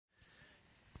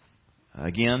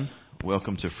Again,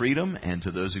 welcome to Freedom, and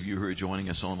to those of you who are joining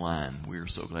us online. We're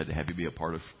so glad to have you be a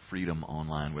part of Freedom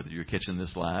Online, whether you're catching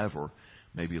this live or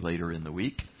maybe later in the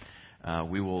week.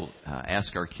 We will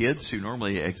ask our kids who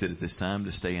normally exit at this time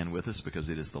to stay in with us because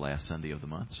it is the last Sunday of the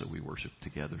month, so we worship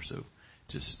together. So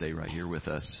just stay right here with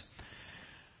us.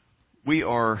 We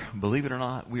are, believe it or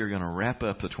not, we are going to wrap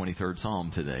up the 23rd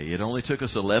Psalm today. It only took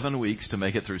us 11 weeks to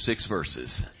make it through 6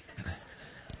 verses.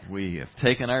 We have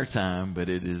taken our time, but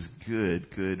it is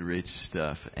good, rich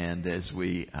stuff. And as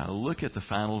we look at the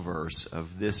final verse of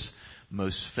this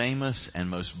most famous and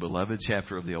most beloved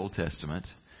chapter of the Old Testament,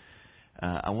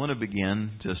 I want to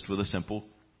begin just with a simple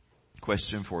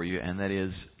question for you, and that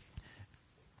is,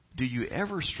 do you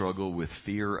ever struggle with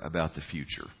fear about the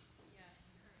future?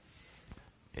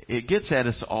 It gets at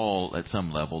us all at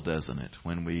some level, doesn't it?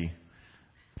 When we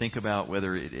think about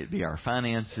whether it be our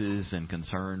finances and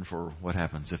concern for what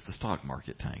happens if the stock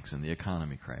market tanks and the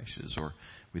economy crashes, or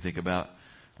we think about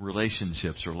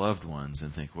relationships or loved ones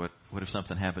and think, what if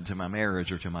something happened to my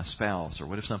marriage or to my spouse, or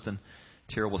what if something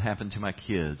terrible happened to my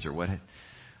kids, or what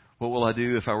will I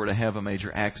do if I were to have a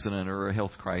major accident or a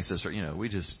health crisis, or we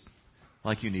just,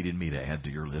 like you needed me to add to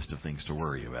your list of things to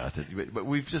worry about. But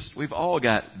we've all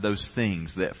got those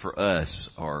things that for us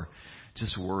are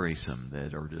just worrisome,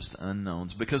 that are just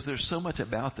unknowns, because there's so much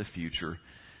about the future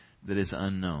that is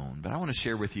unknown. But I want to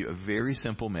share with you a very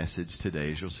simple message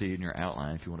today, as you'll see in your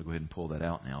outline, if you want to go ahead and pull that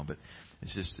out now. But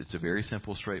it's a very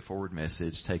simple, straightforward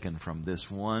message taken from this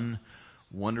one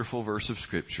wonderful verse of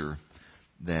Scripture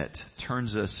that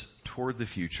turns us toward the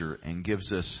future and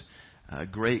gives us a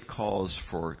great cause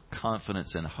for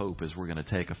confidence and hope as we're going to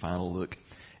take a final look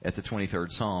at the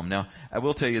 23rd Psalm. Now, I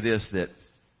will tell you this, that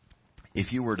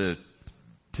if you were to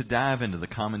dive into the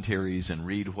commentaries and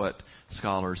read what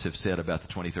scholars have said about the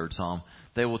 23rd Psalm,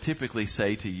 they will typically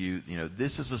say to you,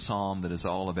 this is a psalm that is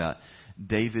all about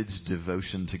David's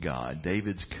devotion to God,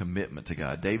 David's commitment to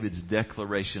God, David's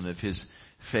declaration of his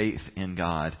faith in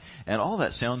God. And all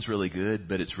that sounds really good,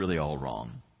 but it's really all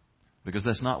wrong, because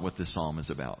that's not what this psalm is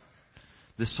about.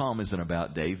 This psalm isn't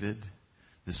about David.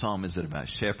 This psalm isn't about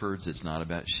shepherds. It's not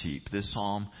about sheep. This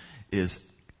psalm is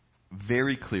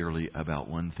very clearly about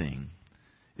one thing.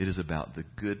 It is about the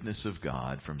goodness of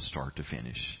God from start to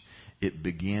finish. It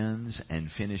begins and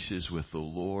finishes with the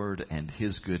Lord and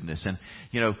His goodness. And,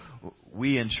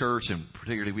 we in church, and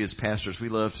particularly we as pastors, we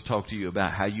love to talk to you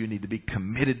about how you need to be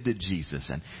committed to Jesus,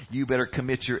 and you better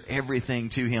commit your everything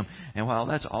to Him. And while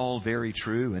that's all very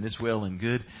true and it's well and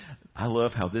good, I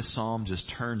love how this psalm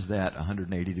just turns that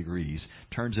 180 degrees,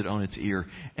 turns it on its ear,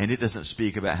 and it doesn't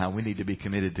speak about how we need to be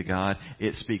committed to God.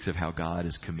 It speaks of how God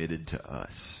is committed to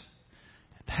us.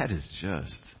 That is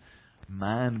just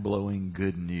mind-blowing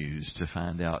good news to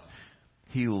find out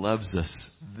He loves us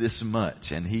this much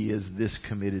and He is this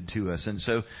committed to us. And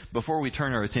so before we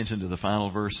turn our attention to the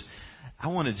final verse, I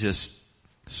want to just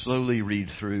slowly read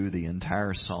through the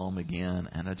entire psalm again,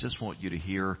 and I just want you to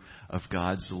hear of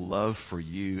God's love for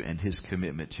you and His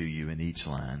commitment to you in each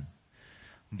line.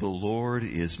 The Lord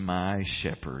is my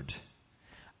shepherd.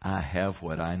 I have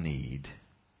what I need.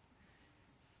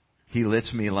 He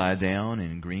lets me lie down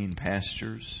in green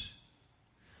pastures.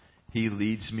 He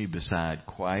leads me beside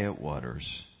quiet waters.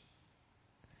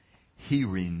 He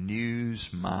renews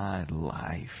my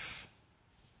life.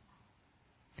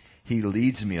 He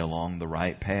leads me along the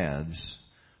right paths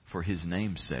for His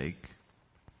name's sake.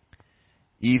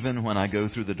 Even when I go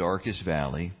through the darkest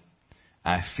valley,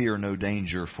 I fear no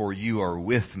danger, for You are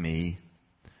with me.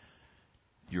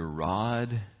 Your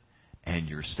rod and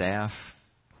Your staff,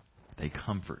 they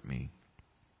comfort me.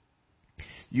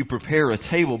 You prepare a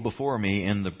table before me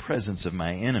in the presence of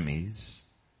my enemies.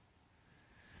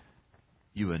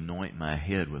 You anoint my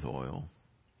head with oil.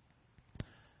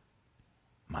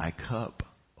 My cup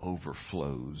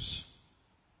overflows.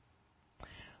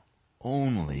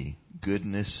 Only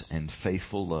goodness and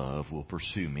faithful love will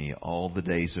pursue me all the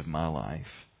days of my life,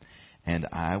 and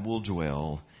I will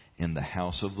dwell in the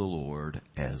house of the Lord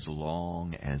as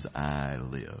long as I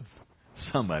live.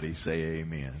 Somebody say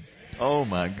amen. Oh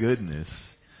my goodness.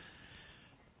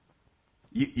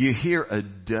 You hear a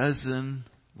dozen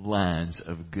lines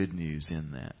of good news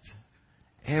in that.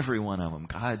 Every one of them,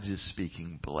 God just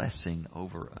speaking blessing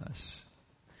over us.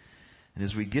 And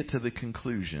as we get to the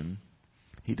conclusion,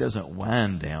 He doesn't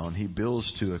wind down. He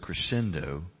builds to a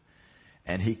crescendo.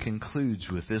 And He concludes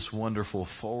with this wonderful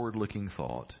forward-looking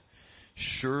thought.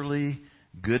 Surely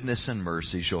goodness and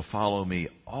mercy shall follow me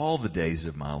all the days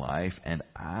of my life, and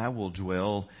I will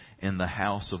dwell in the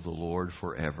house of the Lord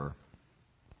forever.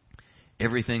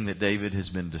 Everything that David has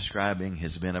been describing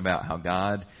has been about how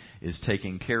God is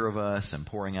taking care of us and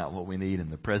pouring out what we need in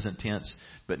the present tense.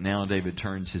 But now David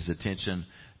turns his attention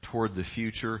toward the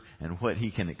future and what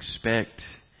he can expect.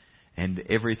 And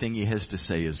everything he has to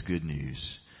say is good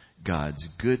news. God's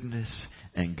goodness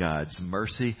and God's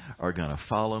mercy are going to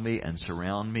follow me and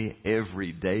surround me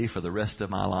every day for the rest of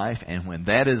my life. And when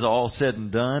that is all said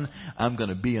and done, I'm going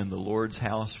to be in the Lord's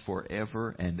house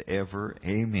forever and ever.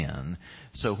 Amen.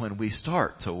 So when we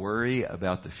start to worry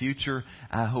about the future,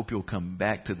 I hope you'll come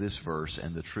back to this verse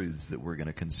and the truths that we're going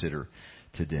to consider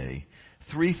today.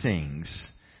 3 things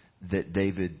that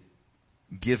David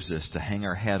gives us to hang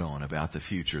our hat on about the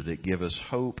future, that give us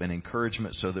hope and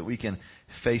encouragement so that we can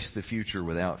face the future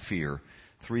without fear.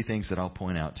 3 things that I'll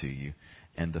point out to you.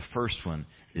 And the first one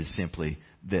is simply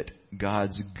that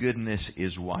God's goodness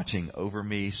is watching over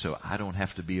me, so I don't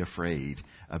have to be afraid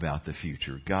about the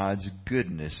future. God's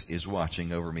goodness is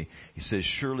watching over me. He says,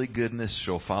 surely goodness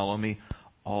shall follow me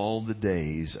all the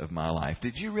days of my life.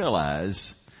 Did you realize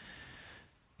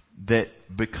that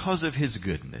because of His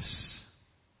goodness,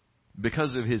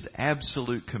 because of His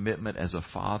absolute commitment as a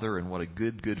father and what a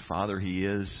good father He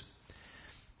is,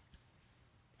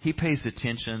 He pays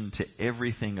attention to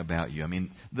everything about you. I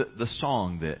mean, the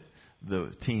song that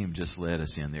the team just led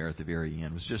us in there at the very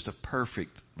end was just a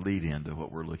perfect lead-in to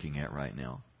what we're looking at right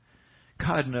now.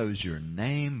 God knows your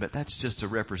name, but that's just a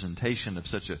representation of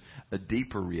such a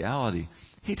deeper reality.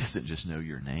 He doesn't just know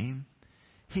your name.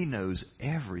 He knows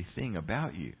everything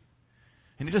about you.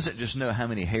 And He doesn't just know how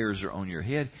many hairs are on your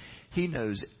head. He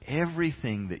knows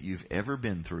everything that you've ever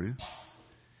been through.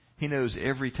 He knows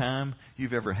every time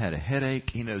you've ever had a headache.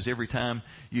 He knows every time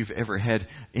you've ever had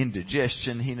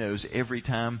indigestion. He knows every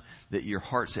time that your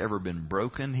heart's ever been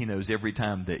broken. He knows every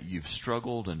time that you've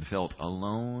struggled and felt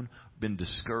alone, been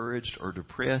discouraged or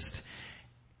depressed.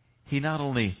 He not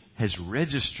only has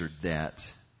registered that,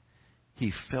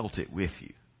 He felt it with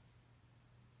you.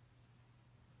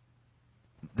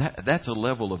 That's a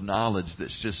level of knowledge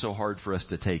that's just so hard for us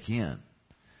to take in.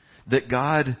 That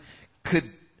God could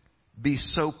be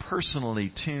so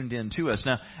personally tuned in to us.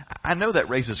 Now, I know that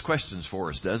raises questions for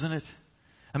us, doesn't it?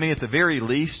 I mean, at the very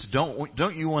least,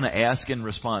 don't you want to ask in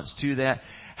response to that,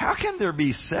 how can there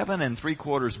be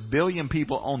 7.75 billion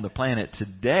people on the planet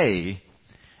today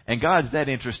and God's that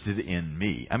interested in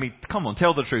me? I mean, come on,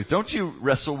 tell the truth. Don't you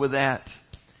wrestle with that?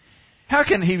 How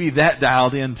can He be that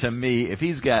dialed into me if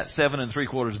He's got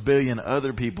 7.75 billion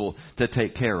other people to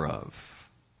take care of?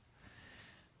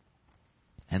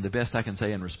 And the best I can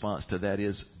say in response to that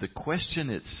is the question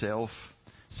itself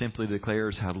simply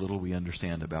declares how little we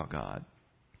understand about God.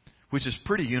 Which is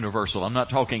pretty universal. I'm not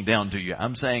talking down to you.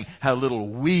 I'm saying how little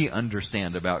we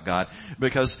understand about God.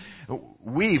 Because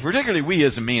we, particularly we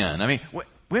as men, I mean,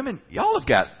 women, y'all have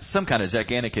got some kind of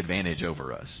gigantic advantage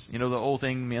over us. You know the old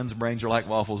thing, men's brains are like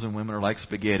waffles and women are like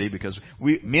spaghetti, because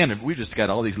we just got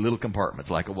all these little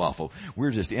compartments like a waffle.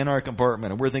 We're just in our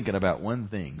compartment and we're thinking about one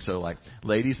thing. So like,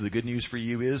 ladies, the good news for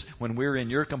you is when we're in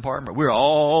your compartment, we're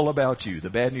all about you. The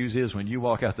bad news is when you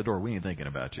walk out the door, we ain't thinking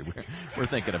about you. We're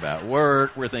thinking about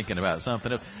work. We're thinking about something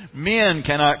else. Men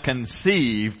cannot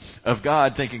conceive of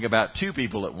God thinking about 2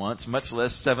 people at once, much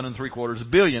less 7.75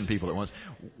 billion people at once.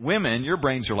 Women, your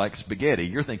brains are like spaghetti.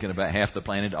 You're thinking about half the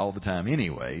planet all the time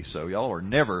anyway, so y'all are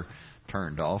never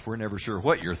turned off. We're never sure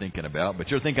what you're thinking about, but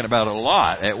you're thinking about a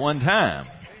lot at one time.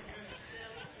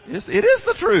 It is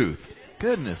the truth.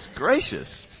 Goodness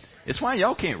gracious. It's why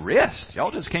y'all can't rest.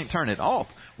 Y'all just can't turn it off.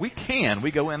 We can.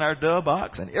 We go in our duh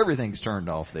box and everything's turned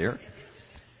off there.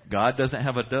 God doesn't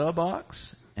have a duh box,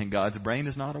 and God's brain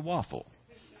is not a waffle.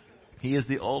 He is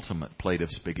the ultimate plate of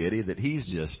spaghetti that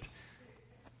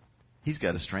He's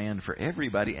got a strand for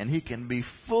everybody, and He can be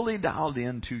fully dialed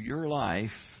into your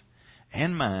life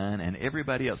and mine and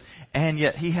everybody else. And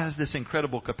yet He has this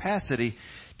incredible capacity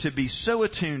to be so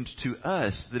attuned to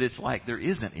us that it's like there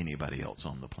isn't anybody else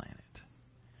on the planet.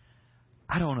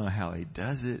 I don't know how He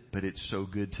does it, but it's so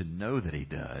good to know that He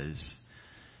does.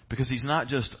 Because He's not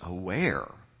just aware.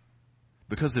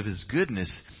 Because of His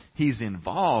goodness, He's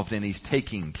involved and He's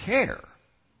taking care.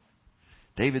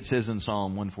 David says in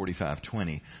Psalm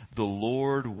 145:20, the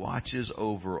Lord watches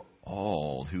over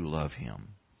all who love Him.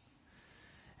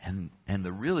 And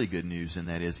the really good news in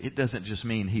that is it doesn't just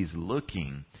mean He's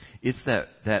looking. It's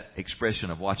that expression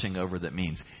of watching over that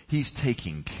means He's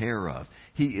taking care of.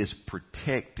 He is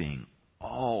protecting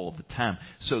all the time.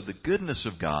 So the goodness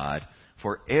of God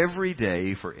for every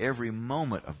day, for every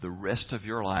moment of the rest of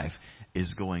your life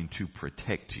is going to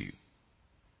protect you.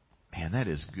 Man, that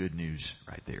is good news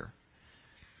right there.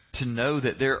 To know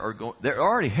that there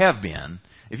already have been,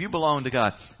 if you belong to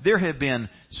God, there have been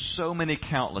so many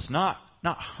countless, not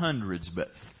not hundreds, but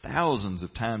thousands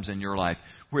of times in your life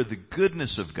where the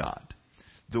goodness of God,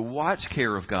 the watch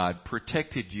care of God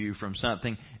protected you from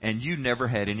something and you never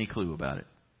had any clue about it.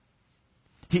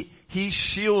 He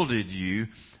shielded you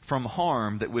from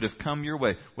harm that would have come your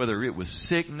way, whether it was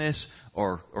sickness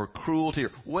or cruelty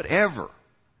or whatever.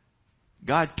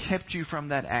 God kept you from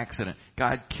that accident.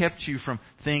 God kept you from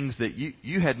things that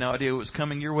you had no idea was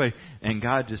coming your way. And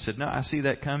God just said, no, I see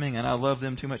that coming and I love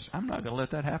them too much. I'm not going to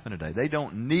let that happen today. They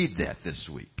don't need that this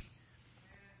week.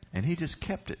 And He just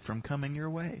kept it from coming your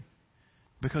way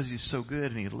because He's so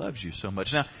good and He loves you so much.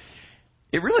 Now,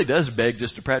 it really does beg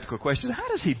just a practical question. How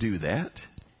does He do that?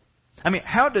 I mean,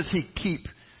 how does He keep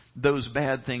those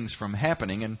bad things from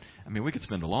happening? And I mean, we could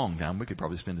spend a long time. We could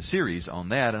probably spend a series on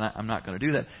that, and I'm not going to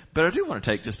do that. But I do want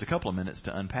to take just a couple of minutes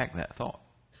to unpack that thought.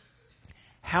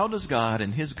 How does God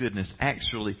and His goodness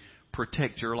actually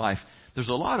protect your life? There's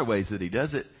a lot of ways that He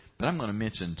does it, but I'm going to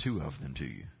mention two of them to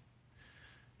you.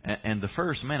 And the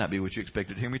first may not be what you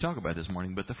expected to hear me talk about this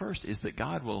morning, but the first is that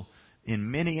God will,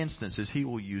 in many instances, He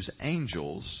will use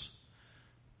angels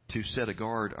to set a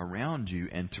guard around you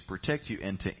and to protect you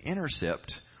and to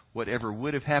intercept whatever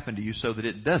would have happened to you so that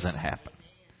it doesn't happen,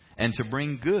 and to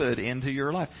bring good into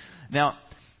your life. Now,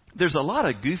 there's a lot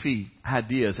of goofy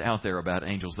ideas out there about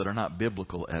angels that are not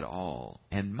biblical at all.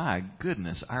 And my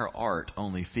goodness, our art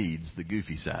only feeds the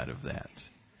goofy side of that.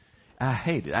 I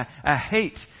hate it. I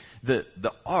hate the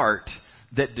art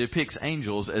that depicts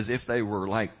angels as if they were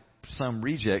like some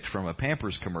reject from a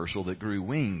Pampers commercial that grew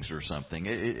wings or something.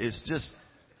 It's just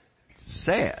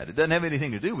sad. It doesn't have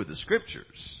anything to do with the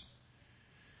Scriptures.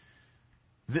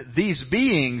 These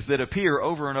beings that appear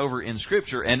over and over in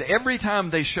Scripture, and every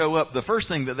time they show up, the first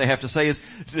thing that they have to say is,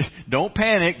 don't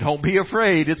panic, don't be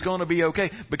afraid, it's going to be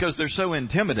okay, because they're so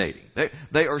intimidating.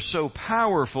 They are so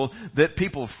powerful that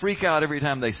people freak out every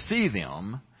time they see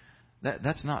them.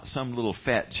 That's not some little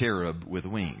fat cherub with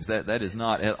wings. That is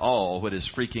not at all what is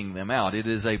freaking them out. It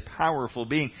is a powerful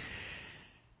being.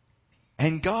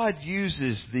 And God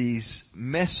uses these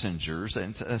messengers,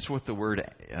 and that's what the word,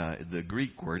 the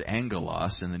Greek word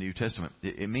angelos in the New Testament,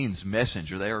 it means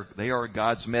messenger. They are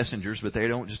God's messengers, but they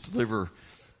don't just deliver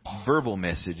verbal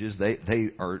messages. They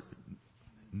are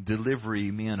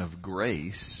delivery men of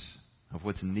grace, of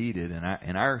what's needed in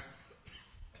our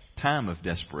time of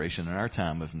desperation, in our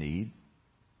time of need.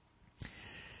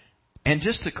 And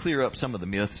just to clear up some of the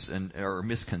myths or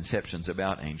misconceptions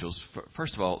about angels,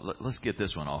 first of all, let's get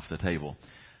this one off the table.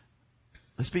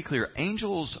 Let's be clear.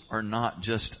 Angels are not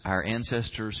just our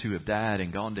ancestors who have died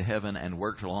and gone to heaven and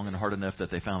worked long and hard enough that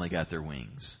they finally got their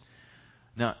wings.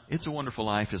 Now, It's a Wonderful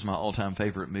Life is my all-time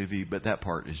favorite movie, but that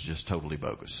part is just totally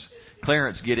bogus.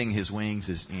 Clarence getting his wings,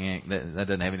 that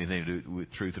doesn't have anything to do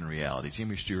with truth and reality.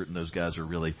 Jimmy Stewart and those guys are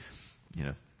really,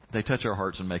 they touch our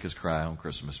hearts and make us cry on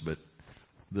Christmas, but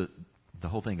the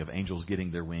whole thing of angels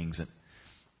getting their wings, and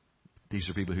these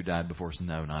are people who died before us.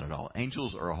 No, not at all.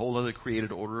 Angels are a whole other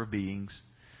created order of beings.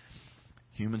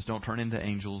 Humans don't turn into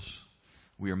angels.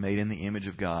 We are made in the image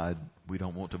of God. We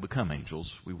don't want to become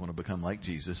angels. We want to become like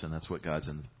Jesus, and that's what God's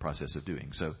in the process of doing.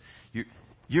 So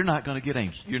you're not going to get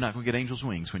angels. You're not going to get angels'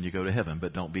 wings when you go to heaven,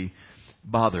 but don't be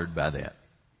bothered by that.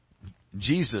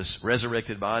 Jesus'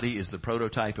 resurrected body is the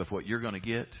prototype of what you're going to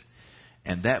get,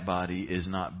 and that body is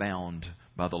not bound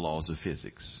by the laws of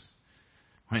physics.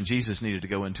 When Jesus needed to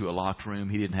go into a locked room,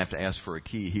 He didn't have to ask for a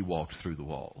key. He walked through the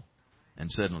wall. And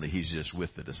suddenly He's just with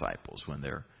the disciples when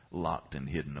they're locked and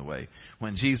hidden away.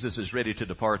 When Jesus is ready to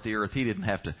depart the earth, He didn't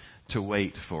have to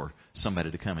wait for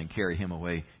somebody to come and carry Him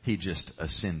away. He just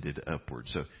ascended upward.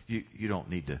 So you don't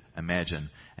need to imagine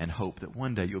and hope that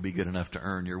one day you'll be good enough to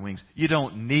earn your wings. You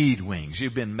don't need wings.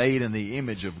 You've been made in the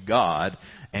image of God,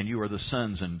 and you are the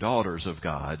sons and daughters of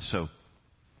God. So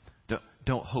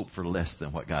don't hope for less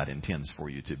than what God intends for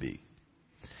you to be.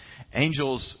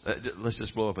 Angels, let's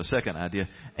just blow up a second idea.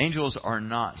 Angels are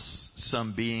not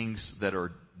some beings that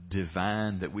are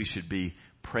divine that we should be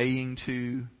praying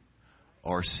to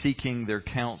or seeking their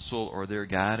counsel or their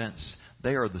guidance.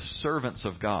 They are the servants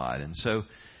of God. And so,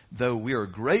 though we are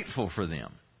grateful for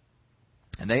them,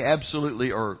 and they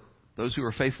absolutely are, those who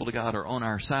are faithful to God are on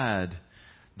our side,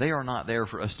 they are not there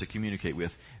for us to communicate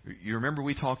with. You remember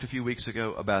we talked a few weeks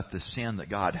ago about the sin that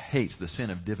God hates, the sin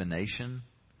of divination?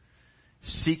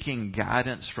 Seeking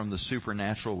guidance from the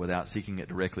supernatural without seeking it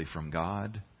directly from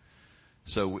God.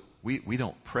 So we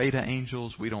don't pray to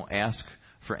angels. We don't ask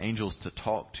for angels to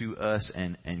talk to us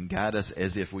and guide us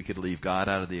as if we could leave God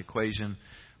out of the equation.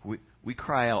 We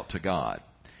cry out to God.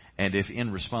 And if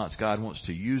in response God wants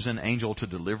to use an angel to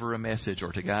deliver a message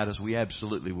or to guide us, we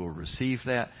absolutely will receive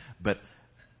that. But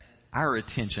our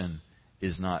attention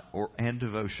is not, and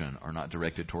devotion are not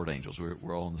directed toward angels.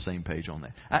 We're all on the same page on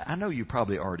that. I know you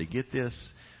probably already get this,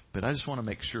 but I just want to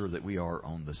make sure that we are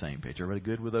on the same page. Everybody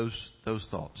good with those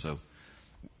thoughts? So,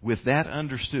 with that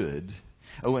understood,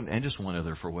 and just one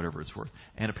other for whatever it's worth.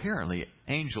 And apparently,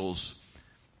 angels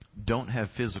don't have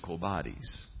physical bodies.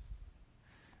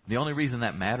 The only reason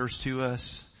that matters to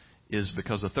us is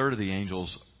because a third of the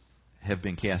angels have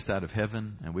been cast out of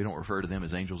heaven, and we don't refer to them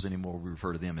as angels anymore. We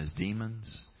refer to them as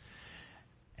demons.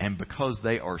 And because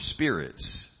they are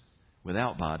spirits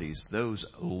without bodies, those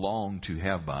long to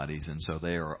have bodies, and so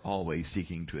they are always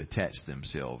seeking to attach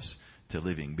themselves to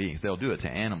living beings. They'll do it to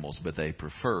animals, but they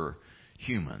prefer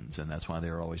humans, and that's why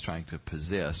they're always trying to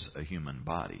possess a human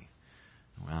body.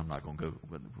 Well, I'm not going to go.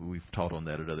 We've taught on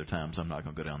that at other times. I'm not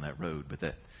going to go down that road, but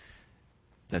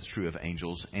that's true of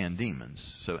angels and demons.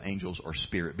 So angels are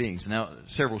spirit beings. Now,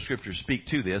 several scriptures speak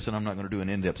to this, and I'm not going to do an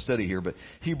in-depth study here, but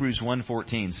Hebrews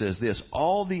 1:14 says this: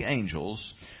 all the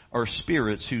angels are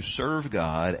spirits who serve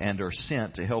God and are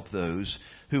sent to help those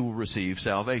who will receive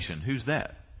salvation. Who's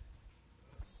that?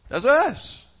 That's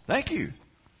us. Thank you.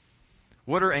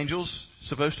 What are angels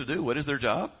supposed to do? What is their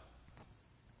job?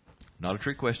 Not a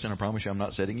trick question. I promise you I'm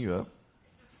not setting you up.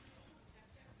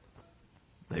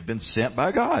 They've been sent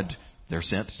by God. They're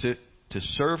sent to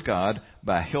serve God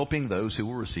by helping those who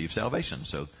will receive salvation.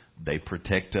 So they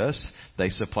protect us. They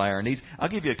supply our needs. I'll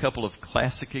give you a couple of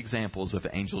classic examples of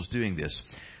angels doing this.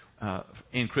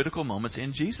 In critical moments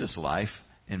in Jesus' life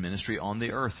and ministry on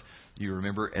the earth. You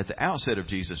remember at the outset of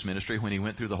Jesus' ministry when he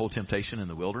went through the whole temptation in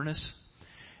the wilderness?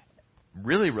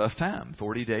 Really rough time.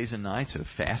 40 days and nights of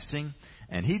fasting.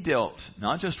 And he dealt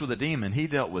not just with a demon, he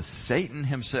dealt with Satan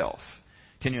himself.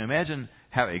 Can you imagine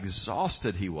how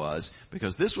exhausted he was?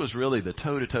 Because this was really the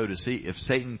toe-to-toe to see if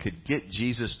Satan could get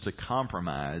Jesus to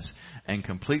compromise and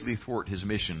completely thwart his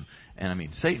mission. And I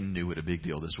mean, Satan knew what a big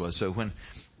deal this was. So when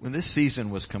this season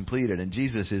was completed and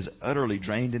Jesus is utterly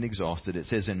drained and exhausted, it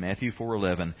says in Matthew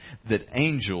 4:11 that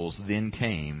angels then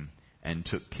came and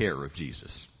took care of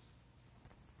Jesus.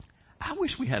 I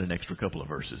wish we had an extra couple of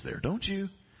verses there, don't you?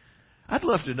 I'd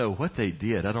love to know what they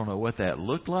did. I don't know what that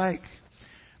looked like.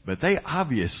 But they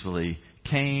obviously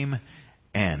came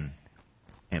and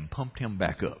pumped him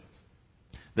back up.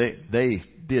 They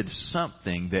did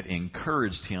something that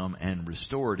encouraged him and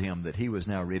restored him, that he was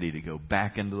now ready to go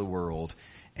back into the world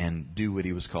and do what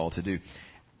he was called to do.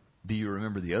 Do you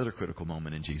remember the other critical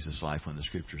moment in Jesus' life when the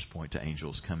Scriptures point to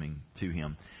angels coming to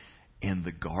him? In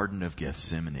the Garden of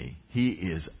Gethsemane. He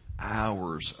is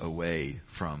hours away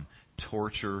from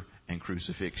torture and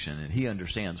crucifixion, and he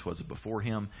understands what's before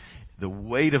him. The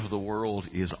weight of the world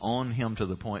is on him to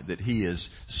the point that he is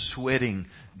sweating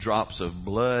drops of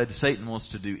blood. Satan wants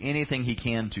to do anything he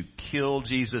can to kill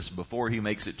Jesus before he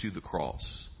makes it to the cross.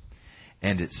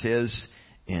 And it says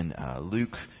in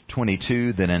Luke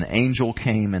 22 that an angel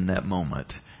came in that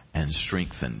moment and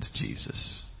strengthened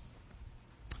Jesus.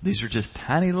 These are just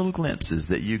tiny little glimpses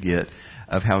that you get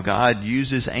of how God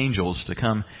uses angels to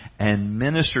come and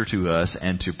minister to us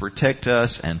and to protect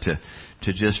us and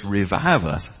to just revive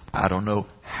us. I don't know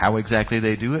how exactly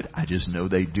they do it. I just know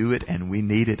they do it and we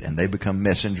need it, and they become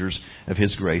messengers of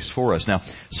His grace for us. Now,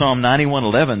 Psalm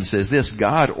 91:11 says this: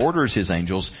 God orders His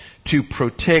angels to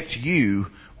protect you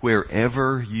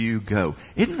wherever you go.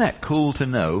 Isn't that cool to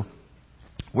know?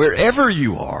 Wherever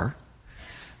you are,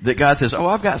 that God says, oh,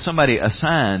 I've got somebody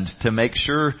assigned to make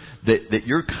sure that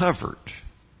you're covered.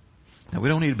 Now, we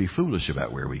don't need to be foolish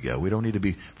about where we go. We don't need to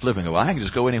be flipping. Well, I can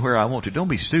just go anywhere I want to. Don't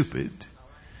be stupid.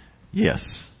 Yes,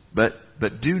 but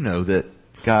do know that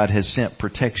God has sent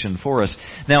protection for us.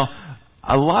 Now,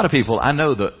 a lot of people, I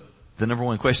know the number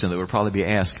one question that would probably be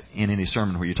asked in any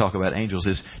sermon where you talk about angels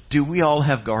is, do we all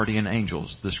have guardian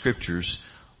angels? The Scriptures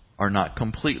are not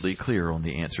completely clear on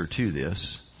the answer to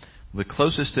this. The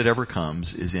closest it ever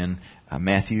comes is in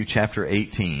Matthew chapter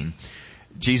 18.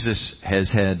 Jesus has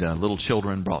had little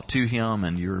children brought to Him,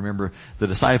 and you remember the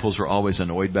disciples were always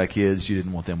annoyed by kids. You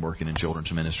didn't want them working in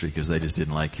children's ministry because they just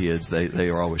didn't like kids. They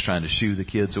were always trying to shoo the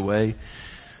kids away.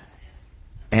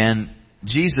 And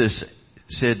Jesus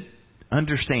said,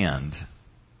 understand,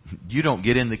 you don't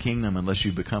get in the kingdom unless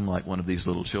you become like one of these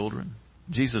little children.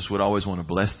 Jesus would always want to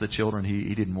bless the children.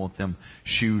 He didn't want them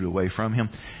shooed away from Him.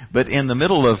 But in the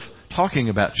middle of talking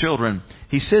about children,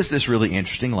 He says this really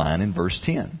interesting line in verse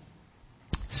 10.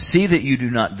 See that you do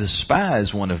not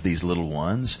despise one of these little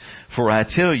ones, for I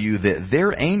tell you that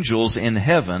their angels in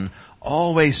heaven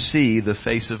always see the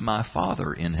face of my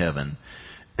Father in heaven.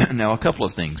 Now, a couple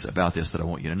of things about this that I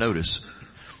want you to notice.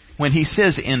 When He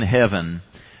says in heaven,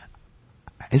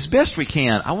 as best we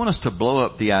can, I want us to blow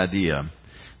up the idea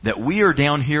that we are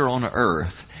down here on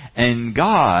earth And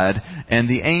God and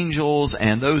the angels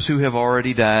and those who have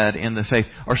already died in the faith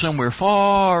are somewhere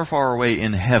far, far away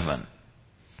in heaven,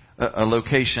 a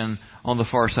location on the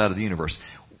far side of the universe.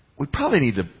 We probably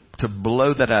need to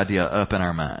blow that idea up in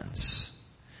our minds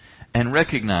and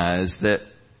recognize that,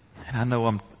 and I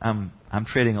know I'm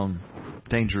treading on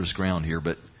dangerous ground here,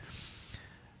 but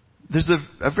there's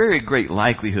a very great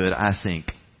likelihood, I think,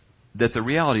 that the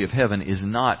reality of heaven is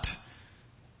not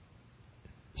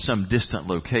some distant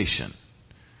location.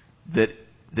 That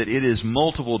it is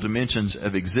multiple dimensions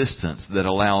of existence that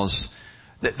allows,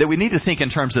 that we need to think in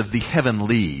terms of the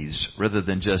heavenlies rather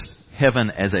than just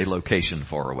heaven as a location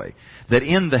far away. That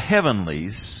in the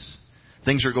heavenlies,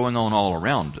 things are going on all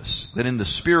around us. That in the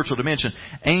spiritual dimension,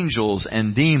 angels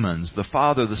and demons, the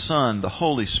Father, the Son, the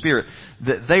Holy Spirit,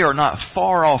 that they are not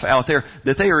far off out there,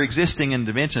 that they are existing in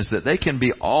dimensions, that they can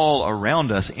be all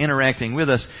around us, interacting with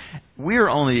us. We're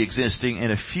only existing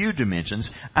in a few dimensions.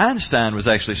 Einstein was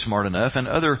actually smart enough, and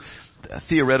other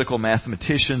theoretical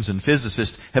mathematicians and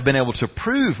physicists have been able to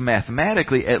prove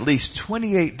mathematically at least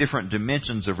 28 different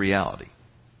dimensions of reality.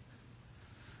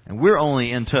 And we're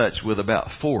only in touch with about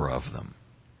 4 of them.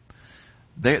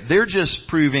 They're just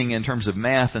proving in terms of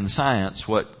math and science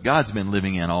what God's been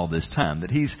living in all this time. That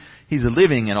He's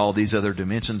living in all these other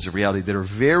dimensions of reality that are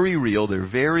very real, they're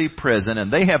very present,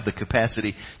 and they have the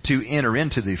capacity to enter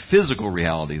into the physical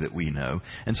reality that we know.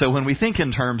 And so when we think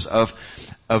in terms of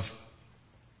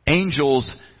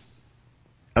angels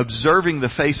observing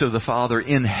the face of the Father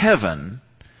in heaven,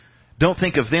 don't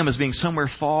think of them as being somewhere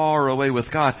far away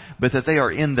with God, but that they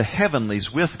are in the heavenlies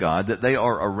with God, that they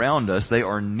are around us, they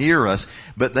are near us,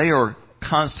 but they are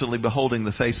constantly beholding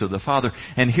the face of the Father.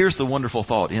 And here's the wonderful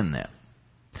thought in that.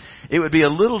 It would be a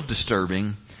little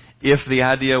disturbing if the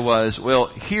idea was,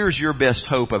 well, here's your best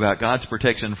hope about God's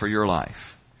protection for your life,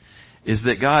 is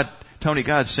that God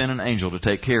sent an angel to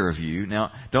take care of you.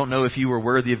 Now, don't know if you were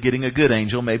worthy of getting a good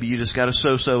angel. Maybe you just got a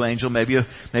so-so angel, maybe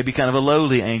kind of a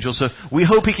lowly angel. So we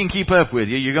hope he can keep up with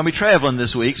you. You're going to be traveling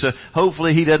this week, so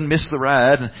hopefully he doesn't miss the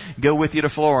ride and go with you to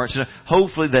Florence.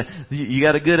 Hopefully that you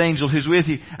got a good angel who's with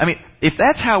you. I mean, if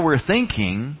that's how we're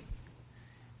thinking,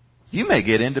 you may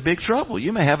get into big trouble.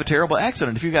 You may have a terrible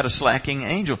accident if you've got a slacking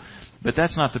angel. But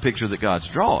that's not the picture that God's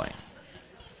drawing.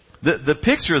 The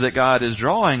picture that God is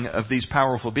drawing of these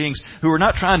powerful beings who are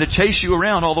not trying to chase you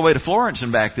around all the way to Florence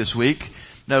and back this week.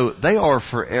 No, they are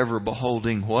forever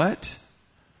beholding what?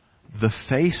 The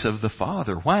face of the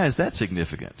Father. Why is that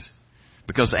significant?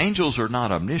 Because angels are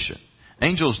not omniscient.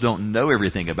 Angels don't know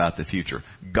everything about the future.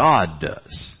 God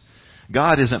does.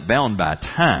 God isn't bound by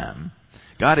time.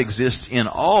 God exists in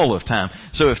all of time.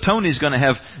 So if Tony's going to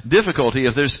have difficulty,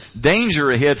 if there's danger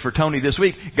ahead for Tony this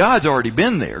week, God's already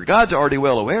been there. God's already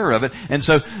well aware of it. And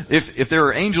so if there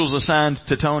are angels assigned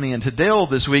to Tony and to Dale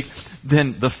this week,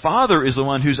 then the Father is the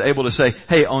one who's able to say,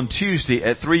 hey, on Tuesday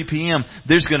at 3 p.m.,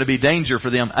 there's going to be danger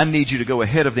for them. I need you to go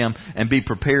ahead of them and be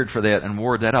prepared for that and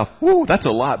ward that off. Woo, that's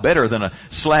a lot better than a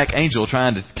slack angel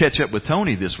trying to catch up with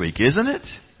Tony this week, isn't it?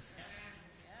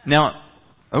 Now,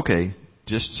 okay,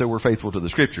 just so we're faithful to the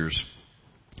Scriptures,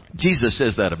 Jesus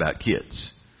says that about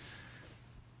kids.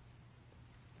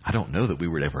 I don't know that we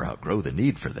would ever outgrow the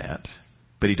need for that,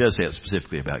 but He does say it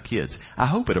specifically about kids. I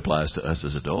hope it applies to us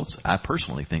as adults. I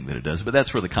personally think that it does, but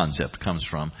that's where the concept comes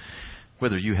from.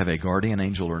 Whether you have a guardian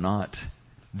angel or not,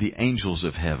 the angels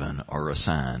of heaven are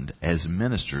assigned as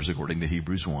ministers, according to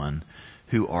Hebrews 1,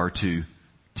 who are to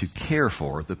care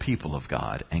for the people of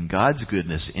God. And God's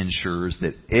goodness ensures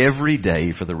that every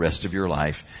day for the rest of your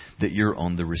life that you're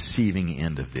on the receiving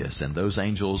end of this. And those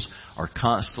angels are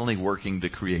constantly working to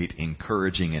create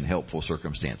encouraging and helpful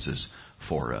circumstances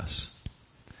for us.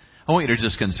 I want you to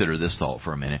just consider this thought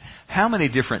for a minute. How many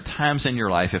different times in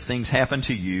your life, if things happen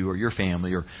to you or your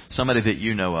family or somebody that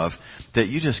you know of, that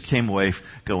you just came away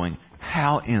going,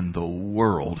 how in the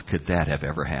world could that have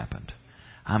ever happened?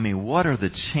 I mean, what are the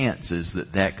chances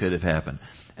that that could have happened?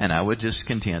 And I would just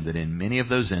contend that in many of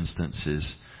those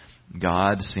instances,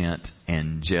 God sent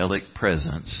angelic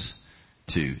presence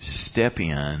to step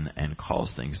in and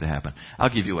cause things to happen.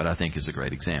 I'll give you what I think is a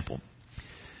great example.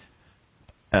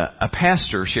 A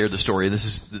pastor shared the story.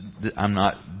 I'm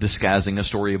not disguising a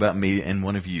story about me and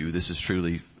one of you. This is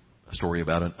truly a story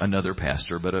about another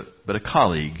pastor, but a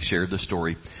colleague shared the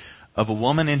story of a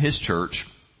woman in his church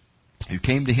who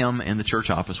came to him in the church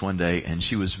office one day, and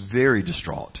she was very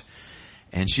distraught.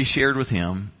 And she shared with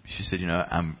him, she said,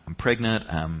 I'm pregnant.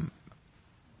 I'm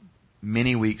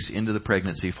many weeks into the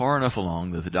pregnancy, far enough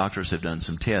along that the doctors have done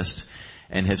some tests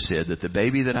and have said that the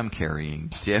baby that I'm carrying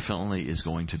definitely is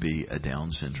going to be a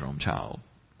Down syndrome child.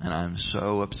 And I'm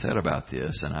so upset about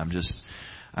this, and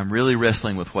I'm really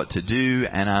wrestling with what to do,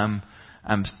 and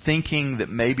I'm thinking that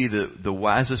maybe the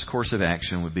wisest course of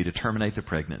action would be to terminate the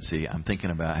pregnancy. I'm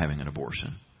thinking about having an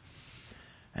abortion.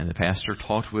 And the pastor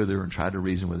talked with her and tried to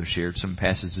reason with her, shared some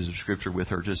passages of Scripture with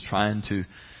her, just trying to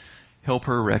help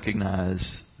her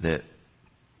recognize that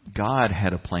God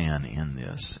had a plan in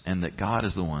this, and that God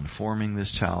is the one forming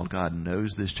this child. God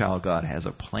knows this child. God has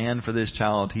a plan for this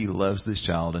child. He loves this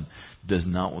child and does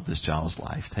not want this child's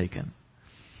life taken.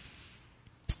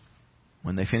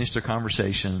 When they finished their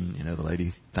conversation, the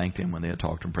lady thanked him when they had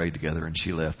talked and prayed together, and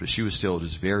she left. But she was still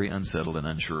just very unsettled and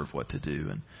unsure of what to do.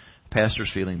 And the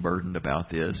pastor's feeling burdened about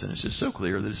this, and it's just so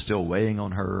clear that it's still weighing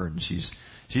on her, and she's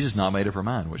just not made up her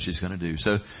mind what she's going to do.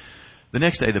 So the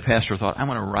next day, the pastor thought, I'm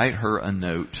going to write her a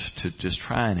note to just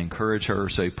try and encourage her.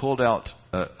 So he pulled out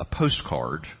a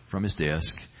postcard from his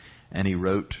desk, and he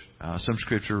wrote some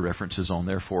Scripture references on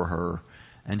there for her,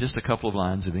 and just a couple of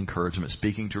lines of encouragement,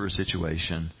 speaking to her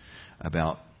situation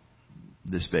about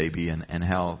this baby and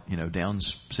how,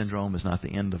 Down's syndrome is not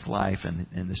the end of life, and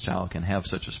this child can have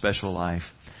such a special life.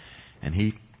 And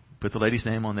he put the lady's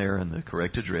name on there and the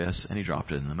correct address, and he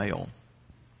dropped it in the mail.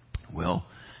 Well,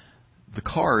 the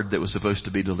card that was supposed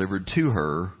to be delivered to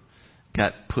her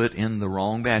got put in the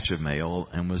wrong batch of mail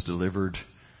and was delivered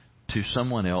to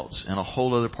someone else in a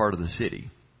whole other part of the city.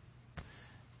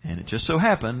 And it just so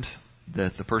happened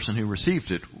that the person who received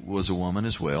it was a woman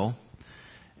as well.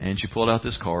 And she pulled out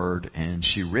this card, and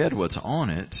she read what's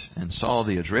on it and saw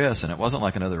the address. And it wasn't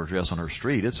like another address on her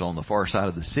street. It's on the far side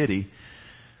of the city.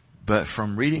 But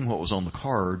from reading what was on the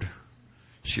card,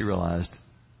 she realized,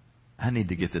 I need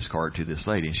to get this card to this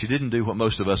lady. And she didn't do what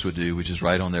most of us would do, which is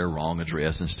write on their wrong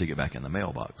address and stick it back in the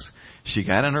mailbox. She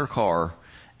got in her car,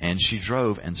 and she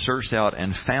drove and searched out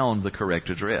and found the correct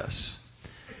address.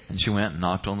 And she went and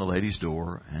knocked on the lady's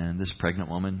door, and this pregnant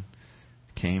woman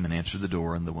came and answered the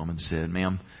door, and the woman said,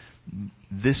 Ma'am,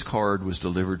 this card was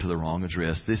delivered to the wrong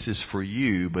address. This is for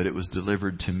you, but it was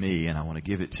delivered to me, and I want to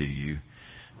give it to you.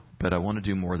 But I want to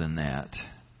do more than that.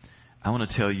 I want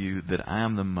to tell you that I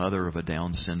am the mother of a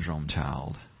Down syndrome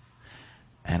child.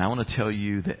 And I want to tell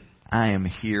you that I am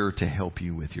here to help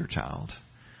you with your child.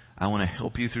 I want to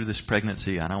help you through this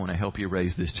pregnancy, and I want to help you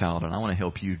raise this child, and I want to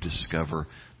help you discover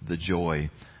the joy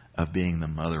of being the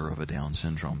mother of a Down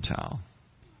syndrome child.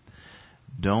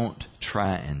 Don't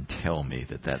try and tell me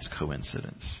that that's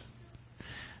coincidence.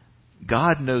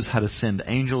 God knows how to send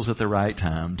angels at the right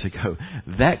time to go,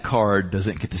 that card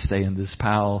doesn't get to stay in this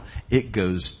pile. It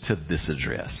goes to this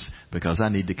address because I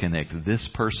need to connect this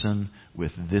person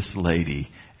with this lady,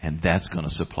 and that's going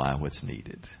to supply what's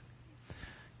needed.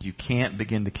 You can't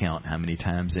begin to count how many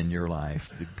times in your life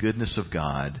the goodness of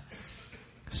God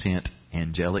sent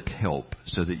angelic help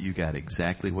so that you got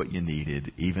exactly what you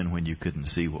needed, even when you couldn't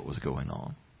see what was going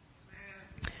on.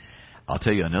 I'll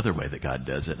tell you another way that God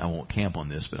does it. I won't camp on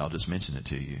this, but I'll just mention it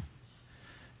to you.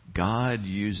 God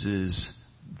uses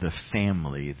the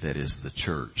family that is the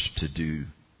church to do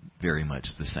very much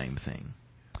the same thing.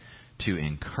 To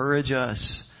encourage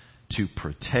us, to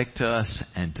protect us,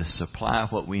 and to supply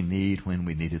what we need when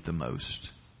we need it the most.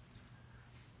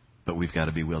 But we've got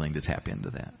to be willing to tap into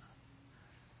that.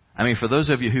 I mean, for those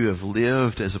of you who have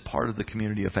lived as a part of the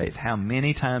community of faith, how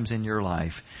many times in your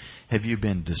life have you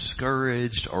been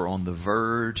discouraged or on the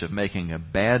verge of making a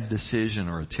bad decision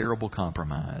or a terrible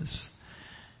compromise,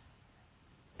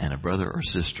 and a brother or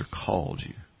sister called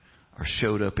you or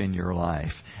showed up in your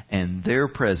life, and their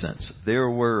presence, their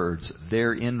words,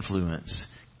 their influence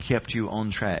kept you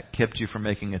on track, kept you from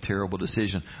making a terrible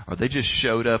decision, or they just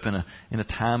showed up in a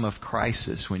time of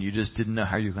crisis when you just didn't know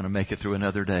how you were going to make it through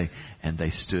another day, and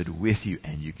they stood with you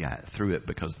and you got through it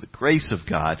because the grace of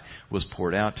God was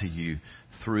poured out to you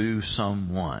through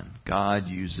someone. God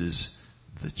uses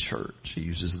the church. He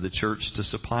uses the church to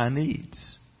supply needs.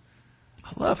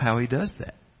 I love how He does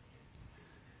that.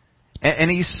 And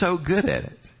He's so good at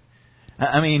it.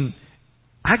 I mean,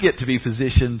 I get to be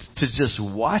positioned to just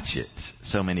watch it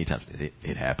so many times.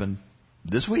 It happened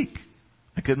this week.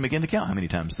 I couldn't begin to count how many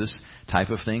times this type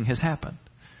of thing has happened.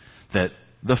 That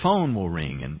the phone will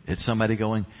ring and it's somebody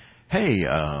going, hey,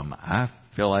 I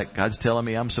feel like God's telling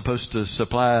me I'm supposed to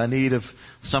supply a need of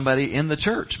somebody in the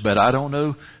church, but I don't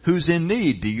know who's in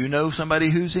need. Do you know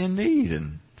somebody who's in need?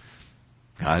 And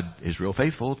God is real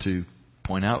faithful to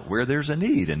point out where there's a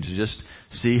need and to just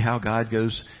see how God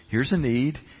goes, here's a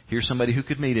need, here's somebody who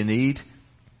could meet a need,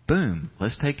 boom,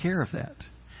 let's take care of that.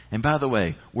 And by the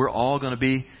way, we're all going to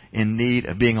be in need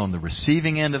of being on the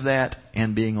receiving end of that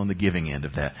and being on the giving end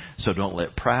of that. So don't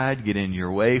let pride get in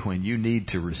your way when you need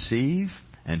to receive,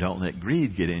 and don't let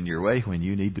greed get in your way when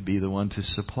you need to be the one to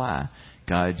supply.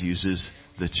 God uses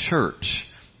the church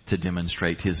to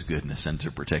demonstrate His goodness and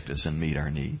to protect us and meet our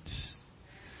needs.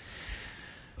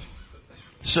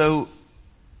 So,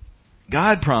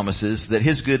 God promises that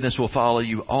His goodness will follow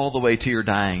you all the way to your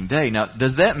dying day. Now,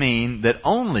 does that mean that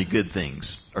only good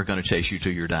things are going to chase you to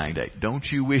your dying day? Don't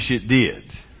you wish it did?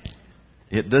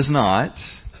 It does not.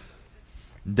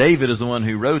 David is the one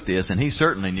who wrote this, and he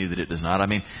certainly knew that it does not. I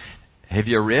mean, have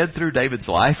you read through David's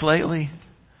life lately?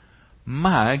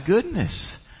 My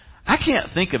goodness. I can't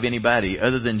think of anybody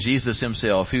other than Jesus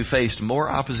Himself who faced more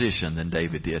opposition than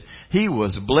David did. He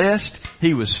was blessed.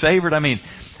 He was favored. I mean,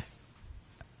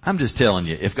 I'm just telling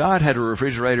you, if God had a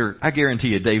refrigerator, I guarantee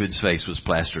you David's face was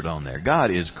plastered on there.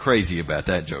 God is crazy about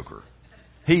that joker.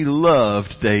 He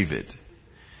loved David.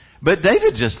 But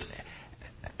David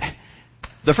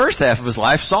the first half of his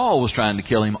life, Saul was trying to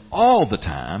kill him all the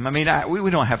time. I mean,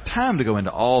 we don't have time to go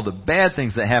into all the bad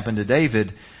things that happened to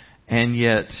David, and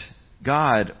yet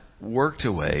God worked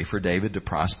a way for David to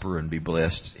prosper and be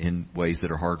blessed in ways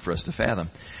that are hard for us to fathom.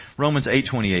 Romans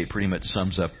 8:28 pretty much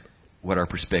sums up what our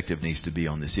perspective needs to be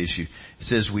on this issue. It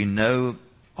says, we know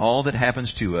all that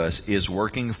happens to us is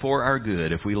working for our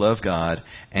good if we love God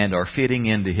and are fitting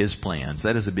into His plans.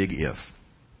 That is a big if.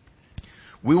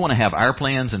 We want to have our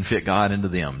plans and fit God into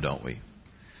them, don't we?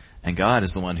 And God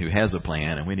is the one who has a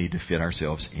plan, and we need to fit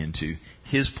ourselves into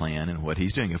His plan and what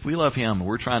He's doing. If we love Him and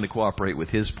we're trying to cooperate with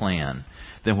His plan,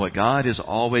 then what God is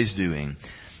always doing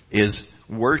is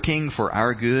working for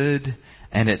our good.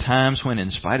 And at times when, in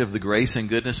spite of the grace and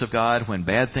goodness of God, when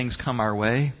bad things come our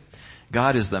way,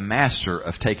 God is the master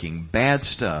of taking bad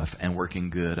stuff and working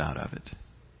good out of it.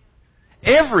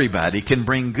 Everybody can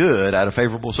bring good out of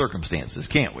favorable circumstances,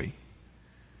 can't we?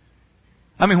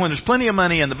 I mean, when there's plenty of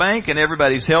money in the bank and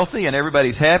everybody's healthy and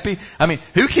everybody's happy, I mean,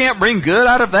 who can't bring good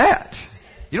out of that?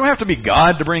 You don't have to be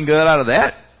God to bring good out of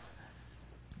that.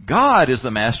 God is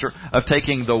the master of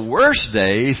taking the worst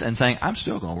days and saying, I'm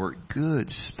still going to work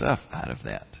good stuff out of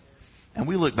that. And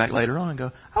we look back later on and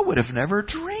go, I would have never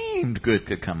dreamed good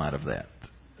could come out of that.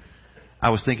 I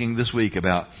was thinking this week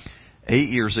about 8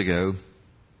 years ago,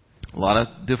 a lot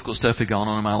of difficult stuff had gone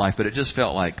on in my life, but it just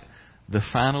felt like the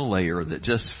final layer that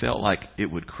just felt like it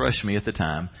would crush me at the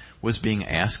time was being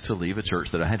asked to leave a church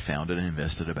that I had founded and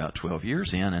invested about 12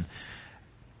 years in. And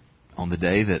on the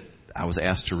day that I was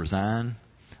asked to resign,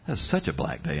 that was such a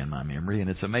black day in my memory, and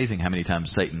it's amazing how many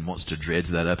times Satan wants to dredge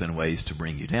that up in ways to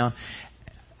bring you down.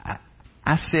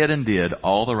 I said and did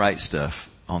all the right stuff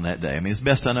on that day. I mean, as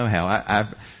best I know how.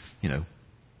 I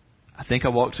think I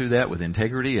walked through that with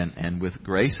integrity and with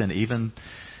grace and even,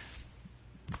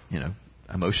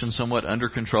 emotions somewhat under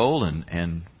control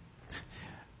and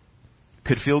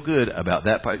could feel good about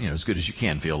that part, as good as you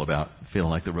can feel about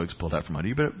feeling like the rug's pulled out from under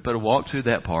you. But I walked through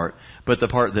that part. But the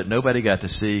part that nobody got to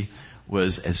see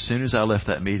was as soon as I left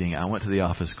that meeting, I went to the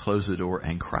office, closed the door,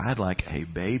 and cried like a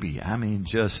baby. I mean,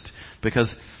 just because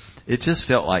it just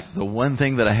felt like the one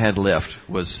thing that I had left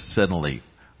was suddenly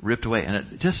ripped away. And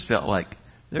it just felt like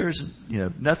there's,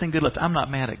 nothing good left. I'm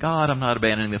not mad at God. I'm not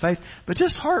abandoning the faith, but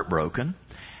just heartbroken.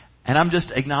 And I'm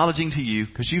just acknowledging to you,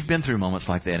 because you've been through moments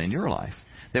like that in your life,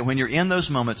 that when you're in those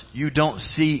moments, you don't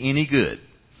see any good.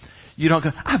 You don't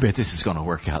go, I bet this is going to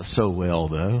work out so well,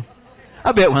 though.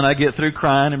 I bet when I get through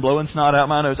crying and blowing snot out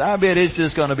my nose, I bet it's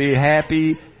just going to be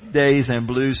happy days and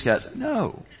blue skies.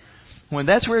 No. When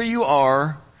that's where you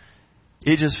are,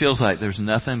 it just feels like there's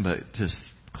nothing but just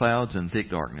clouds and thick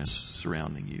darkness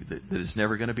surrounding you, that it's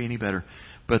never going to be any better.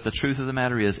 But the truth of the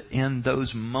matter is, in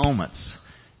those moments,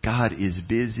 God is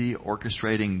busy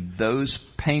orchestrating those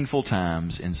painful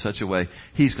times in such a way,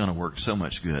 He's going to work so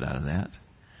much good out of that.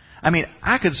 I mean,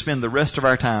 I could spend the rest of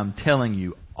our time telling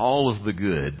you all of the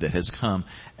good that has come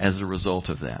as a result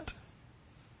of that.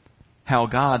 How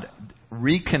God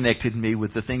reconnected me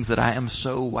with the things that I am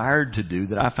so wired to do,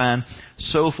 that I find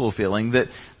so fulfilling, that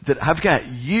I've got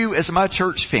you as my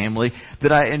church family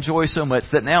that I enjoy so much,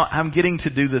 that now I'm getting to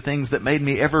do the things that made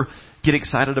me ever get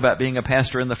excited about being a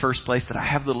pastor in the first place, that I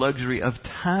have the luxury of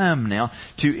time now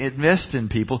to invest in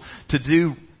people, to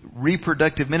do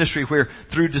reproductive ministry where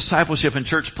through discipleship and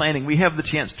church planting we have the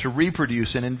chance to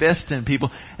reproduce and invest in people.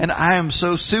 And I am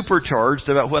so supercharged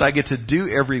about what I get to do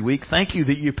every week. Thank you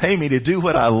that you pay me to do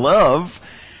what I love.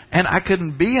 And I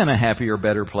couldn't be in a happier,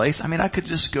 better place. I mean, I could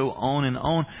just go on and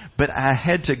on, but I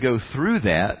had to go through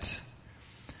that.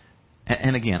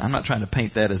 And again, I'm not trying to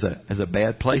paint that as a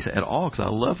bad place at all, because I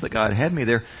love that God had me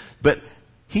there. But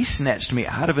He snatched me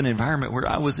out of an environment where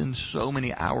I was in so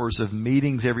many hours of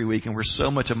meetings every week, and where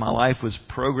so much of my life was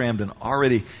programmed and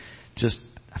already just,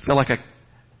 I felt like I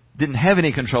didn't have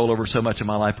any control over so much of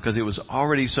my life because it was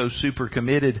already so super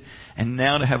committed. And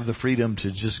now to have the freedom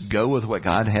to just go with what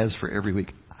God has for every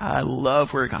week, I love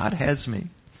where God has me.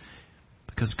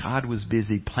 Because God was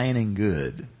busy planning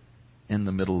good in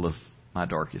the middle of my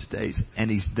darkest days. And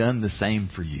He's done the same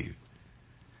for you.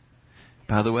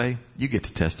 By the way, you get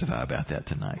to testify about that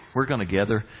tonight. We're going to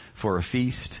gather for a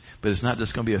feast, but it's not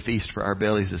just going to be a feast for our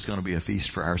bellies. It's going to be a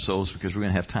feast for our souls because we're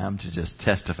going to have time to just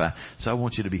testify. So I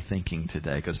want you to be thinking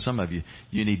today, because some of you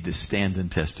need to stand and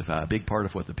testify. A big part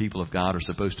of what the people of God are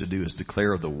supposed to do is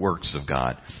declare the works of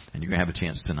God. And you're going to have a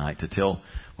chance tonight to tell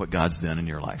what God's done in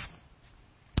your life.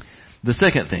 The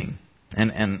second thing,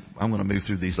 and I'm going to move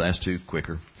through these last two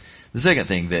quicker. The second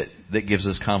thing that gives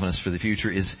us confidence for the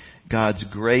future is God's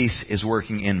grace is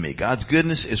working in me. God's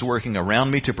goodness is working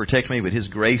around me to protect me, but His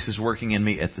grace is working in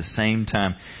me at the same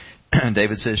time.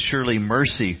 David says, surely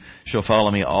mercy shall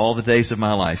follow me all the days of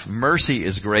my life. Mercy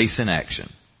is grace in action.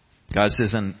 God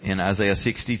says in Isaiah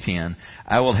 60:10,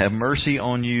 I will have mercy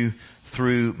on you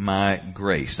through my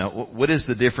grace. Now, what is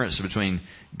the difference between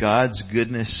God's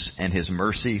goodness and His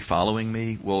mercy following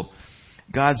me? Well,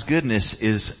 God's goodness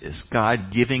is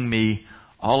God giving me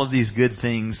all of these good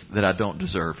things that I don't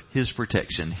deserve. His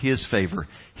protection, His favor,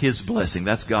 His blessing.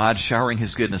 That's God showering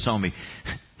His goodness on me.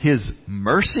 His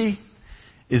mercy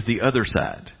is the other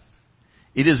side.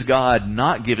 It is God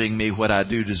not giving me what I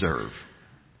do deserve.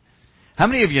 How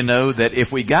many of you know that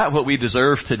if we got what we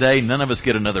deserve today, none of us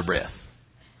get another breath?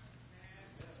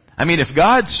 I mean, if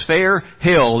God's fair,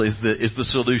 hell is the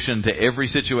solution to every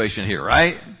situation here,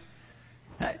 right?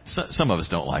 Some of us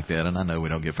don't like that, and I know we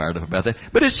don't get fired up about that.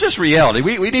 But it's just reality.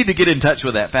 We need to get in touch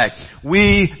with that fact.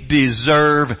 We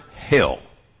deserve hell.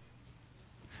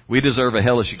 We deserve a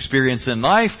hellish experience in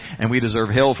life, and we deserve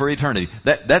hell for eternity.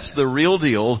 That's the real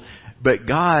deal. But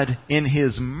God, in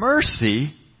His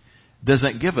mercy,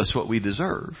 doesn't give us what we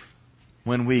deserve.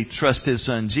 When we trust His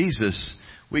Son Jesus,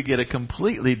 we get a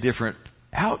completely different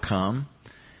outcome.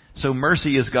 So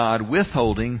mercy is God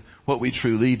withholding what we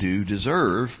truly do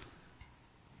deserve.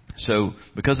 So,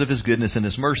 because of His goodness and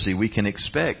His mercy, we can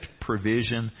expect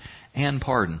provision and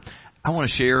pardon. I want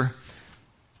to share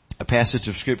a passage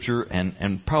of Scripture,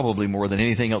 and probably more than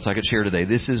anything else I could share today.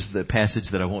 This is the passage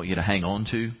that I want you to hang on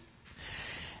to.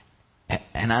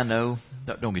 And I know,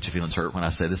 don't get your feelings hurt when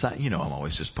I say this. I'm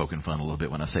always just poking fun a little bit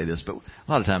when I say this, but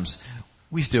a lot of times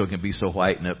we still can be so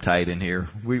white and uptight in here.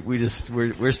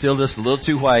 We're still just a little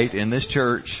too white in this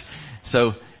church.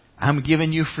 So I'm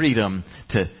giving you freedom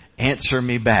to answer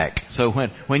me back. So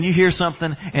when you hear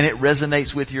something and it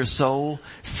resonates with your soul,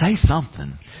 say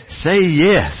something. Say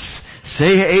yes.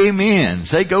 Say amen.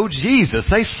 Say go Jesus.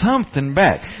 Say something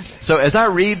back. So as I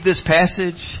read this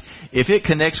passage, if it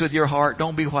connects with your heart,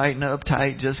 don't be white and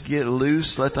uptight. Just get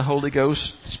loose. Let the Holy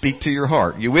Ghost speak to your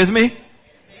heart. You with me?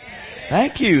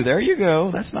 Thank you. There you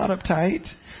go. That's not uptight.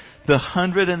 The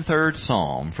 103rd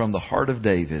Psalm from the heart of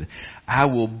David. I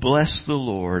will bless the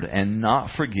Lord and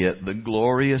not forget the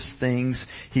glorious things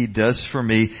He does for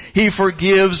me. He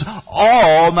forgives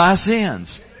all my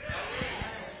sins.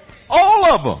 All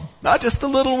of them. Not just the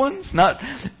little ones. Not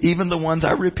even the ones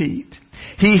I repeat.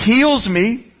 He heals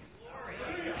me.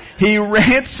 He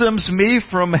ransoms me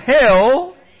from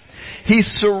hell. He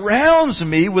surrounds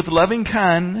me with loving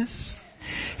kindness.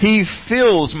 He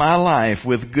fills my life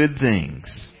with good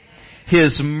things.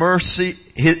 His mercy,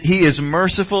 He is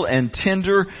merciful and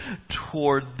tender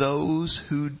toward those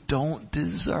who don't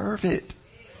deserve it.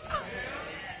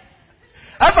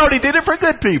 I've already did it for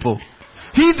good people.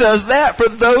 He does that for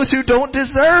those who don't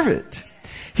deserve it.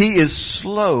 He is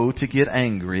slow to get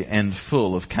angry and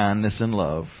full of kindness and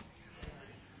love.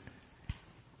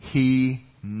 He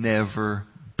never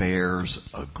bears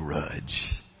a grudge.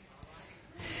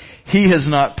 He has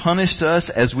not punished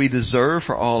us as we deserve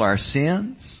for all our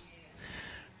sins.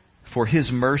 For His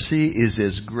mercy is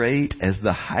as great as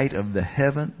the height of the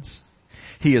heavens.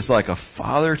 He is like a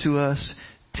father to us,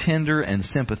 tender and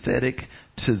sympathetic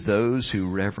to those who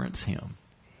reverence Him.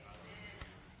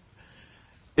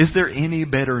 Is there any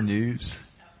better news?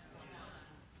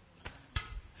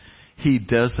 He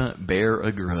doesn't bear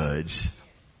a grudge.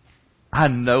 I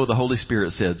know the Holy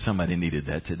Spirit said somebody needed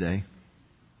that today.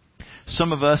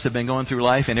 Some of us have been going through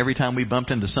life, and every time we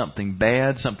bumped into something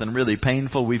bad, something really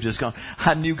painful, we've just gone,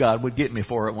 I knew God would get me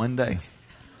for it one day.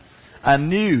 I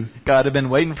knew God had been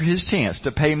waiting for His chance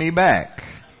to pay me back.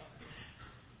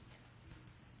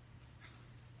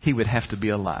 He would have to be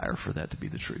a liar for that to be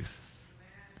the truth.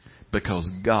 Because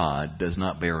God does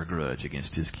not bear a grudge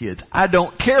against His kids. I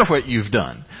don't care what you've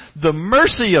done. The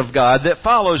mercy of God that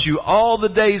follows you all the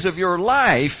days of your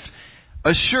life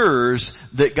assures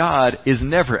that God is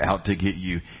never out to get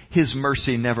you. His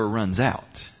mercy never runs out.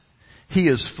 He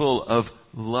is full of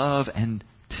love and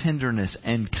tenderness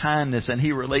and kindness, and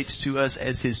He relates to us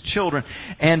as His children.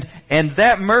 And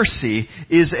that mercy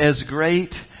is as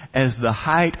great as the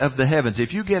height of the heavens.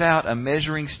 If you get out a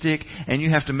measuring stick and you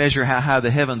have to measure how high the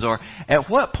heavens are, at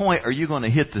what point are you going to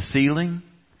hit the ceiling?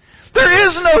 There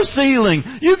is no ceiling.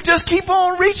 You just keep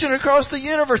on reaching across the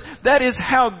universe. That is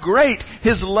how great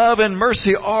His love and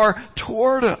mercy are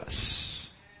toward us.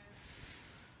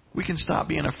 We can stop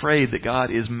being afraid that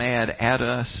God is mad at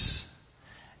us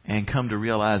and come to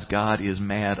realize God is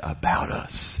mad about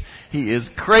us. He is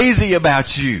crazy about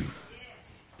you.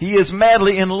 He is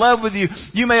madly in love with you.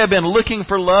 You may have been looking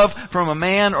for love from a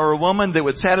man or a woman that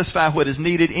would satisfy what is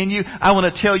needed in you. I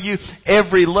want to tell you,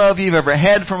 every love you've ever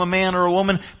had from a man or a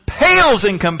woman pales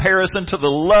in comparison to the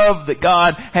love that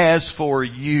God has for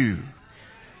you.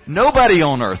 Nobody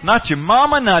on earth, not your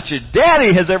mama, not your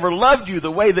daddy, has ever loved you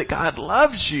the way that God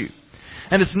loves you.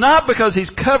 And it's not because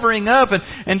He's covering up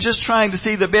and just trying to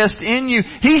see the best in you.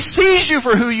 He sees you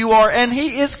for who you are, and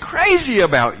He is crazy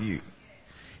about you.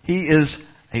 He is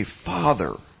a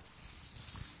Father.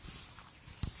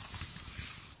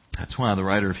 That's why the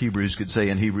writer of Hebrews could say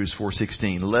in Hebrews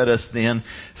 4:16, "Let us then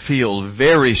feel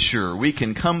very sure we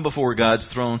can come before God's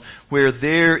throne where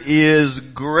there is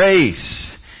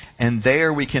grace, and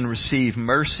there we can receive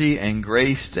mercy and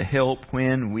grace to help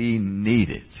when we need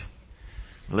it."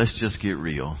 Let's just get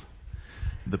real.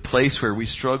 The place where we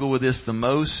struggle with this the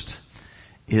most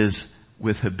is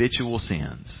with habitual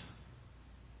sins.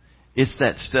 It's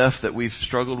that stuff that we've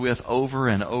struggled with over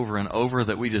and over and over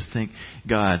that we just think,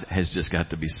 God has just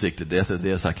got to be sick to death of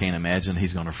this. I can't imagine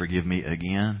He's going to forgive me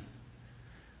again.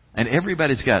 And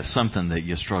everybody's got something that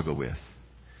you struggle with.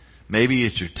 Maybe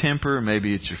it's your temper,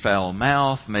 maybe it's your foul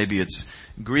mouth, maybe it's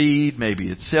greed, maybe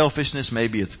it's selfishness,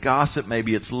 maybe it's gossip,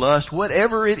 maybe it's lust.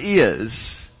 Whatever it is,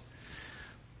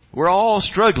 we're all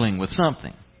struggling with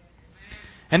something.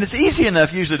 And it's easy enough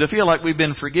usually to feel like we've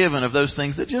been forgiven of those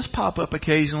things that just pop up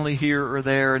occasionally here or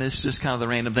there, and it's just kind of the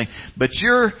random thing. But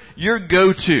your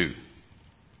go-to,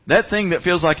 that thing that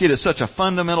feels like it is such a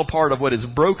fundamental part of what is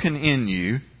broken in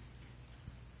you,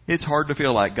 it's hard to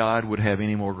feel like God would have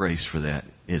any more grace for that,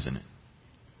 isn't it?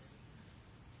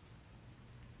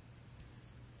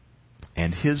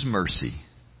 And His mercy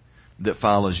that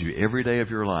follows you every day of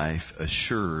your life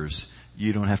assures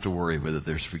you don't have to worry whether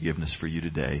there's forgiveness for you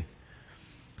today.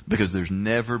 Because there's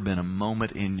never been a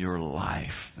moment in your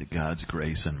life that God's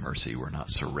grace and mercy were not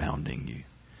surrounding you.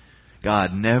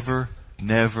 God never,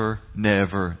 never,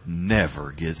 never,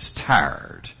 never gets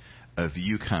tired of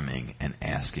you coming and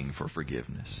asking for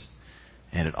forgiveness.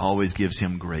 And it always gives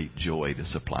Him great joy to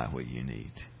supply what you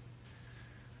need.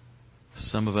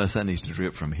 Some of us, that needs to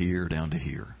drip from here down to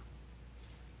here.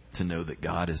 To know that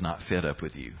God is not fed up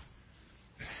with you.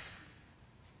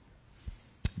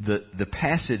 The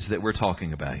passage that we're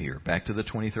talking about here, back to the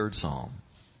 23rd Psalm.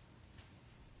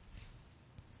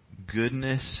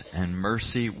 Goodness and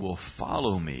mercy will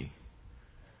follow me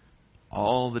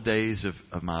all the days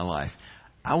of my life.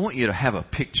 I want you to have a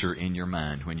picture in your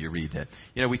mind when you read that.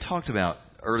 You know, we talked about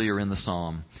earlier in the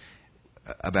Psalm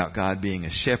about God being a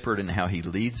shepherd and how He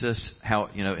leads us. How,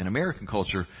 you know, in American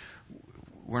culture,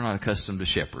 we're not accustomed to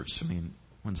shepherds. I mean,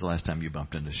 when's the last time you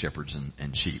bumped into shepherds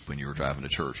and sheep when you were driving to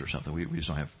church or something? We just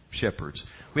don't have shepherds.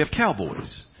 We have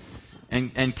cowboys.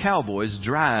 And cowboys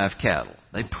drive cattle.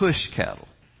 They push cattle.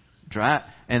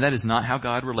 And that is not how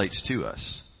God relates to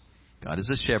us. God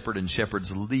is a shepherd, and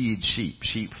shepherds lead sheep.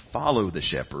 Sheep follow the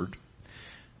shepherd.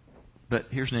 But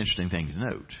here's an interesting thing to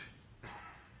note.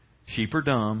 Sheep are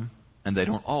dumb, and they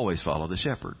don't always follow the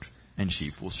shepherd. And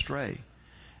sheep will stray.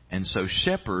 And so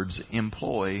shepherds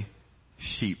employ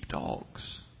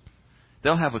sheepdogs.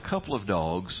 They'll have a couple of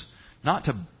dogs, not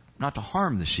to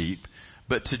harm the sheep,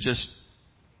 but to just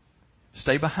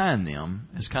stay behind them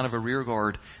as kind of a rear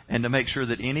guard, and to make sure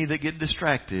that any that get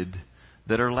distracted,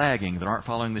 that are lagging, that aren't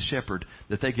following the shepherd,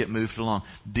 that they get moved along.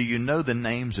 Do you know the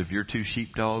names of your two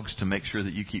sheepdogs to make sure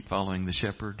that you keep following the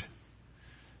shepherd?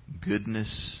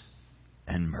 Goodness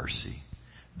and mercy.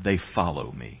 They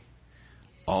follow me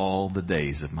all the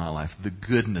days of my life. The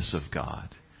goodness of God.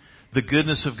 The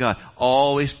goodness of God,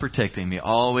 always protecting me,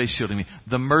 always shielding me.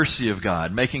 The mercy of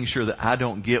God, making sure that I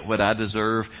don't get what I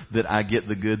deserve, that I get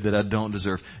the good that I don't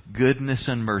deserve. Goodness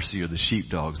and mercy are the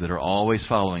sheepdogs that are always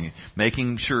following you,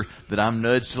 making sure that I'm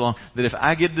nudged along, that if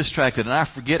I get distracted and I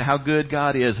forget how good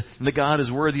God is, and that God is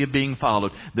worthy of being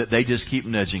followed, that they just keep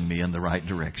nudging me in the right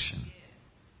direction.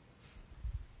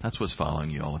 That's what's following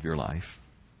you all of your life.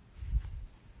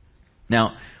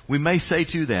 Now, we may say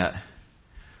to that,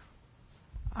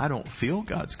 I don't feel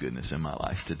God's goodness in my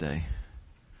life today.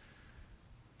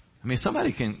 I mean,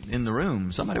 somebody can, in the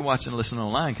room, somebody watching and listening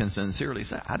online can sincerely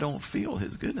say, I don't feel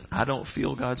His goodness. I don't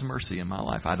feel God's mercy in my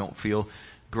life. I don't feel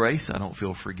grace. I don't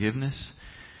feel forgiveness.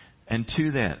 And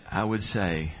to that, I would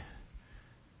say,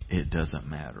 it doesn't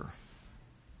matter.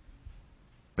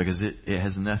 Because it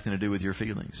has nothing to do with your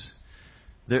feelings.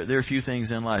 There are few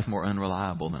things in life more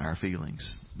unreliable than our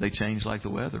feelings. They change like the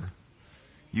weather.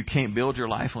 You can't build your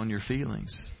life on your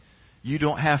feelings. You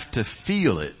don't have to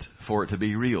feel it for it to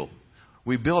be real.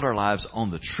 We build our lives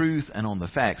on the truth and on the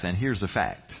facts. And here's the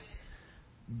fact.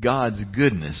 God's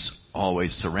goodness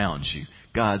always surrounds you.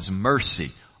 God's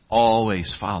mercy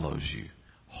always follows you.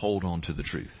 Hold on to the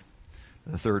truth.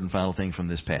 The third and final thing from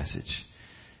this passage.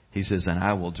 He says, and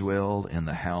I will dwell in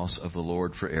the house of the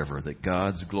Lord forever. That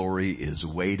God's glory is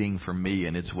waiting for me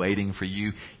and it's waiting for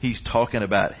you. He's talking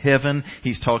about heaven.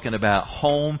 He's talking about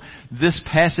home. This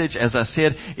passage, as I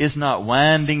said, is not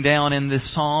winding down in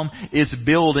this psalm. It's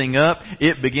building up.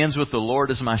 It begins with the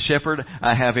Lord as my shepherd.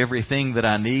 I have everything that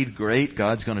I need. Great.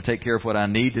 God's going to take care of what I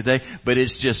need today. But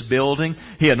it's just building.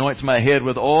 He anoints my head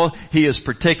with oil. He is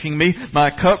protecting me.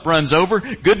 My cup runs over.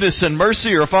 Goodness and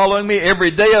mercy are following me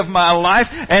every day of my life.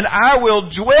 And I will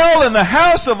dwell in the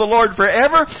house of the Lord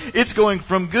forever. It's going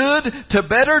from good to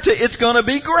better to it's going to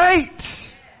be great.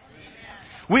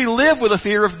 We live with a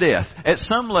fear of death. At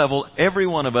some level, every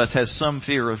one of us has some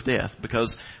fear of death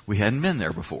because we hadn't been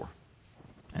there before.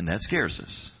 And that scares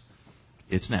us.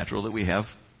 It's natural that we have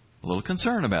a little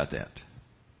concern about that.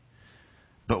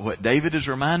 But what David is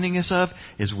reminding us of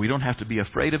is we don't have to be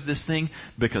afraid of this thing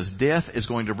because death is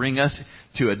going to bring us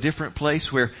to a different place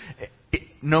where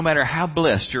no matter how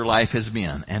blessed your life has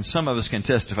been, and some of us can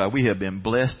testify we have been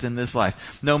blessed in this life.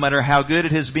 No matter how good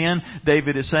it has been,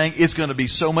 David is saying it's going to be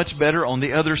so much better on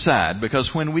the other side. Because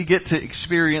when we get to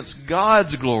experience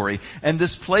God's glory and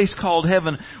this place called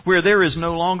heaven where there is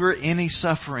no longer any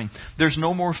suffering, there's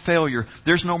no more failure,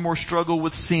 there's no more struggle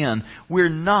with sin, we're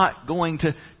not going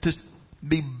to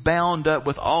be bound up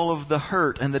with all of the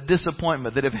hurt and the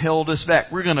disappointment that have held us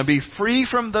back. We're going to be free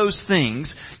from those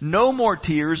things. No more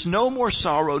tears, no more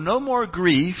sorrow, no more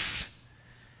grief.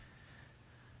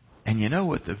 And you know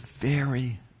what the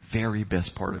very, very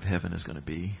best part of heaven is going to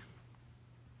be?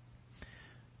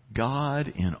 God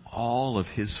in all of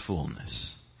His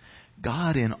fullness,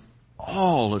 God in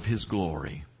all of His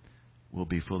glory will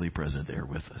be fully present there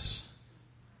with us.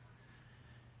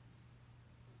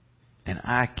 And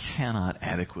I cannot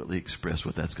adequately express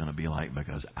what that's going to be like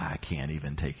because I can't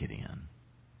even take it in.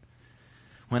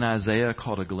 When Isaiah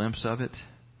caught a glimpse of it,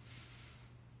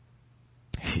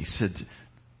 he said,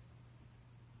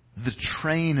 the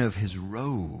train of His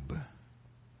robe,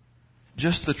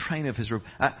 just the train of His robe.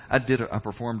 I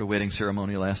performed a wedding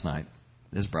ceremony last night,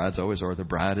 as brides always are. The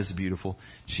bride is beautiful.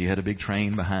 She had a big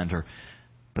train behind her.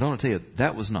 But I want to tell you,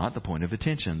 that was not the point of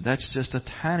attention. That's just a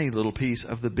tiny little piece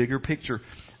of the bigger picture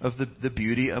of the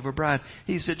beauty of a bride.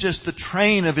 He said just the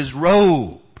train of His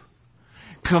robe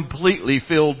completely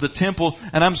filled the temple.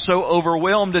 And I'm so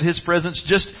overwhelmed at His presence,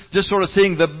 just sort of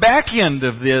seeing the back end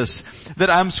of this, that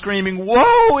I'm screaming,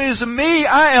 woe is me!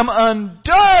 I am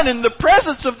undone in the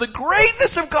presence of the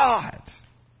greatness of God.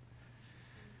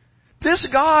 This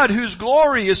God whose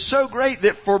glory is so great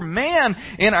that for man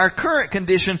in our current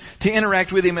condition to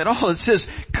interact with Him at all, it says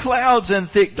clouds and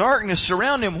thick darkness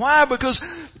surround Him. Why? Because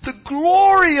the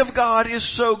glory of God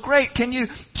is so great. Can you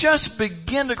just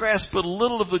begin to grasp a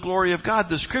little of the glory of God?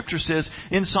 The Scripture says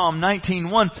in Psalm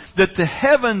 19:1 that the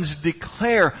heavens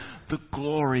declare the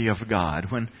glory of God.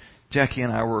 When Jackie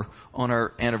and I were on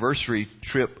our anniversary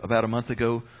trip about a month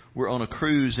ago, we're on a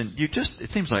cruise, and it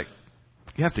seems like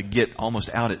you have to get almost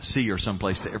out at sea or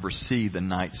someplace to ever see the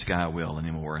night sky well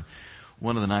anymore. And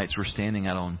one of the nights we're standing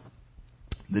out on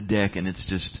the deck, and it's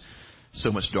just so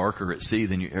much darker at sea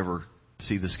than you ever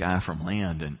see the sky from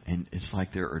land. And it's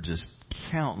like there are just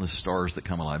countless stars that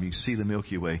come alive. You see the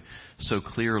Milky Way so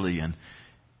clearly, and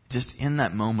just in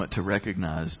that moment to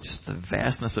recognize just the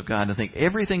vastness of God. And I think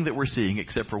everything that we're seeing,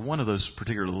 except for one of those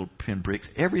particular little pinpricks,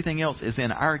 everything else is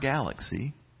in our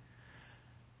galaxy.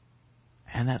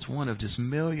 And that's one of just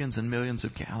millions and millions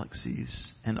of galaxies.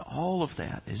 And all of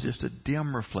that is just a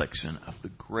dim reflection of the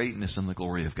greatness and the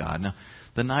glory of God. Now,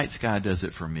 the night sky does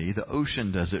it for me. The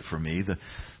ocean does it for me.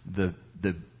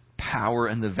 The power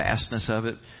and the vastness of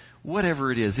it.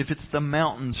 Whatever it is. If it's the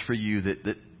mountains for you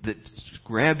that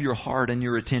grab your heart and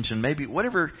your attention. Maybe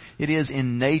whatever it is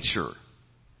in nature.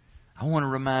 I want to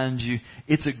remind you,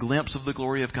 it's a glimpse of the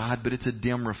glory of God, but it's a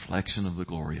dim reflection of the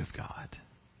glory of God.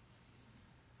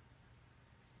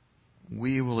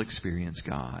 We will experience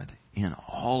God in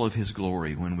all of His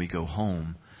glory when we go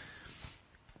home.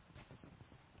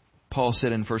 Paul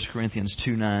said in 1 Corinthians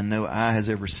 2:9, no eye has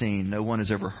ever seen, no one has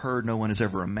ever heard, no one has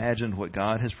ever imagined what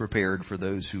God has prepared for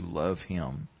those who love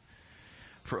Him.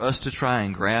 For us to try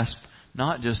and grasp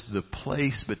not just the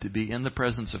place, but to be in the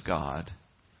presence of God,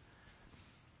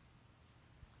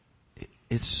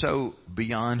 it's so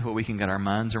beyond what we can get our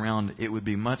minds around. It would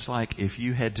be much like if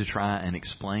you had to try and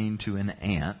explain to an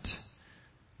ant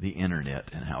the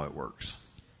internet and how it works.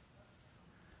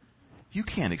 You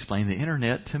can't explain the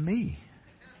internet to me.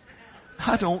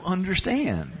 I don't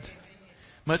understand.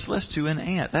 Much less to an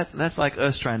ant. That's like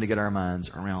us trying to get our minds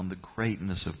around the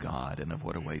greatness of God and of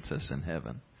what awaits us in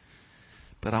heaven.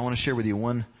 But I want to share with you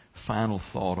one final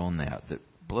thought on that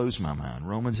blows my mind.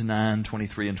 Romans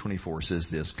 9:23 and 24 says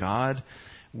this: God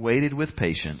waited with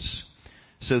patience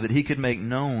so that He could make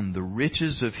known the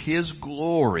riches of His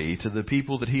glory to the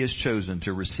people that He has chosen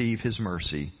to receive His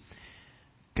mercy.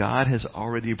 God has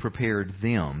already prepared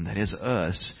them, that is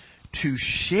us, to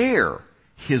share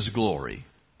His glory.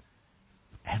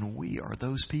 And we are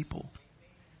those people.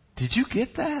 Did you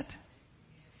get that?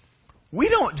 We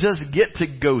don't just get to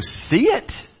go see it,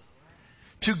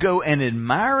 to go and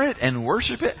admire it and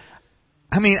worship it.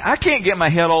 I mean, I can't get my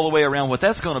head all the way around what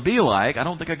that's going to be like. I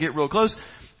don't think I get real close.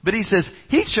 But He says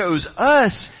He chose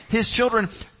us, His children,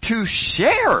 to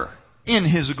share in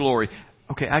His glory.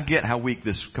 Okay, I get how weak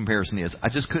this comparison is. I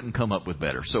just couldn't come up with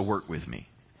better, so work with me.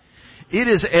 It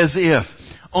is as if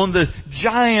on the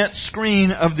giant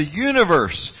screen of the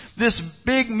universe, this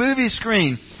big movie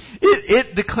screen,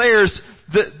 it declares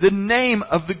the name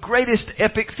of the greatest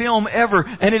epic film ever,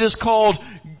 and it is called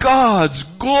God's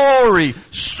Glory,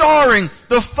 starring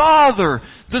the Father,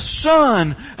 the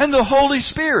Son, and the Holy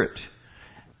Spirit,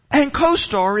 and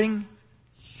co-starring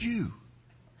you.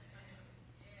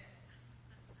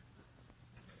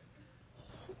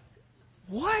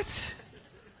 What?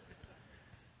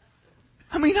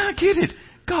 I mean, I get it.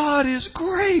 God is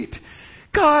great.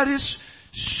 God is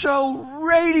so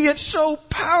radiant, so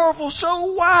powerful,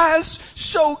 so wise,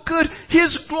 so good.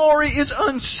 His glory is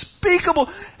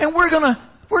unspeakable, and we're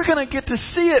gonna get to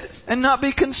see it and not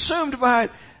be consumed by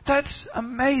it. That's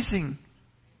amazing.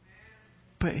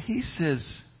 But He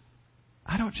says,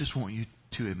 I don't just want you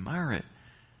to admire it.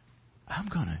 I'm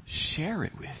gonna share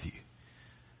it with you.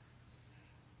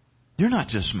 You're not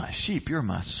just my sheep. You're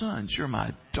my sons. You're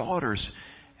my daughters.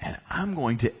 And I'm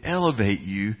going to elevate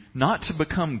you, not to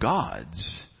become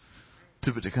gods,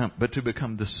 but to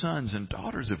become the sons and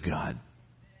daughters of God,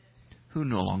 who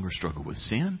no longer struggle with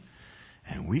sin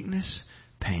and weakness,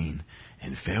 pain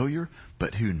and failure,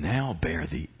 but who now bear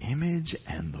the image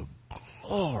and the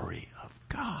glory of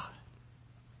God.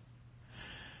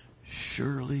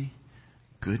 Surely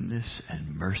goodness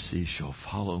and mercy shall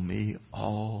follow me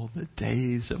all the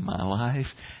days of my life,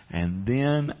 and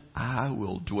then I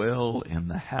will dwell in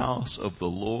the house of the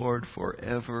Lord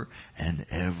forever and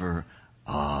ever.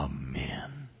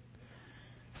 Amen.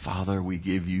 Father, we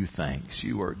give you thanks.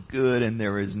 You are good, and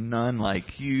there is none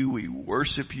like you. We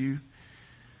worship you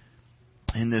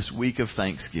in this week of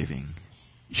Thanksgiving.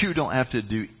 You don't have to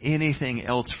do anything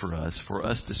else for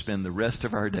us to spend the rest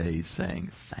of our days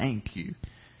saying thank you.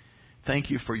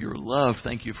 Thank you for your love.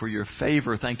 Thank you for your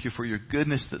favor. Thank you for your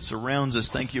goodness that surrounds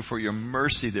us. Thank you for your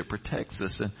mercy that protects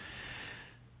us and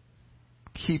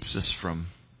keeps us from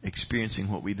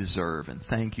experiencing what we deserve. And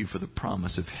thank you for the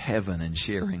promise of heaven and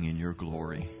sharing in your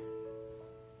glory.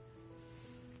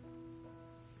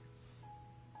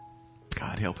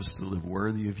 God, help us to live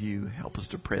worthy of you. Help us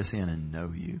to press in and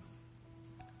know you.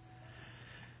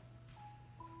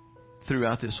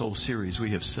 Throughout this whole series,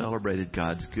 we have celebrated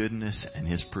God's goodness and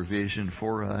His provision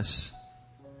for us.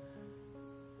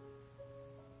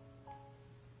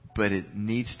 But it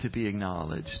needs to be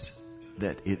acknowledged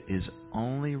that it is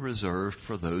only reserved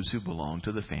for those who belong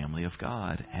to the family of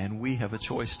God. And we have a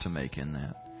choice to make in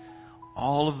that.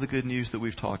 All of the good news that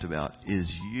we've talked about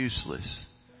is useless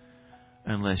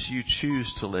unless you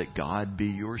choose to let God be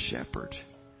your shepherd,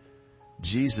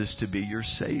 Jesus to be your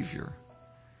Savior.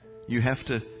 You have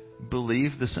to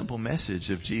believe the simple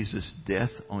message of Jesus' death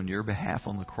on your behalf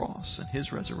on the cross and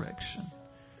His resurrection.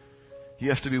 You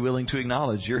have to be willing to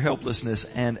acknowledge your helplessness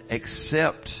and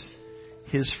accept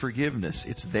His forgiveness.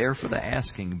 It's there for the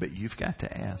asking, but you've got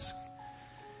to ask.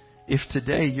 If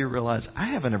today you realize, I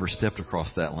haven't ever stepped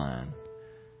across that line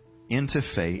into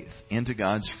faith, into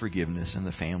God's forgiveness and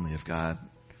the family of God,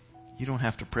 you don't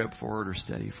have to prep for it or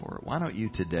study for it. Why don't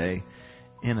you today,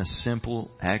 in a simple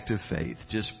act of faith,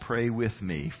 just pray with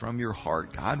me from your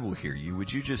heart? God will hear you. Would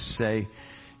you just say,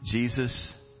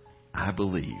 Jesus, I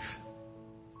believe.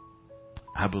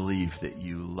 I believe that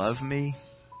you love me.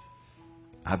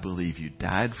 I believe you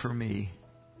died for me.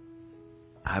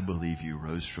 I believe you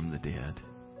rose from the dead.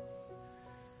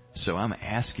 So I'm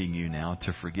asking you now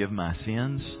to forgive my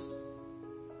sins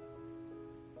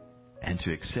and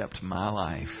to accept my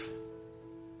life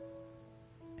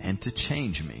and to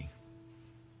change me,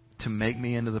 to make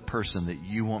me into the person that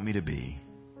you want me to be.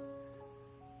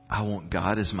 I want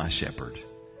God as my shepherd.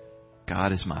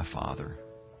 God is my Father.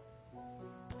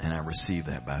 And I receive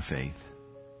that by faith.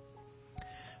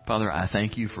 Father, I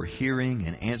thank you for hearing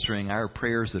and answering our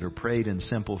prayers that are prayed in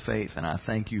simple faith. And I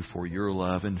thank you for your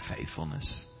love and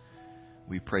faithfulness.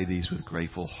 We pray these with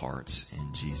grateful hearts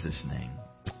in Jesus' name.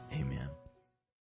 Amen.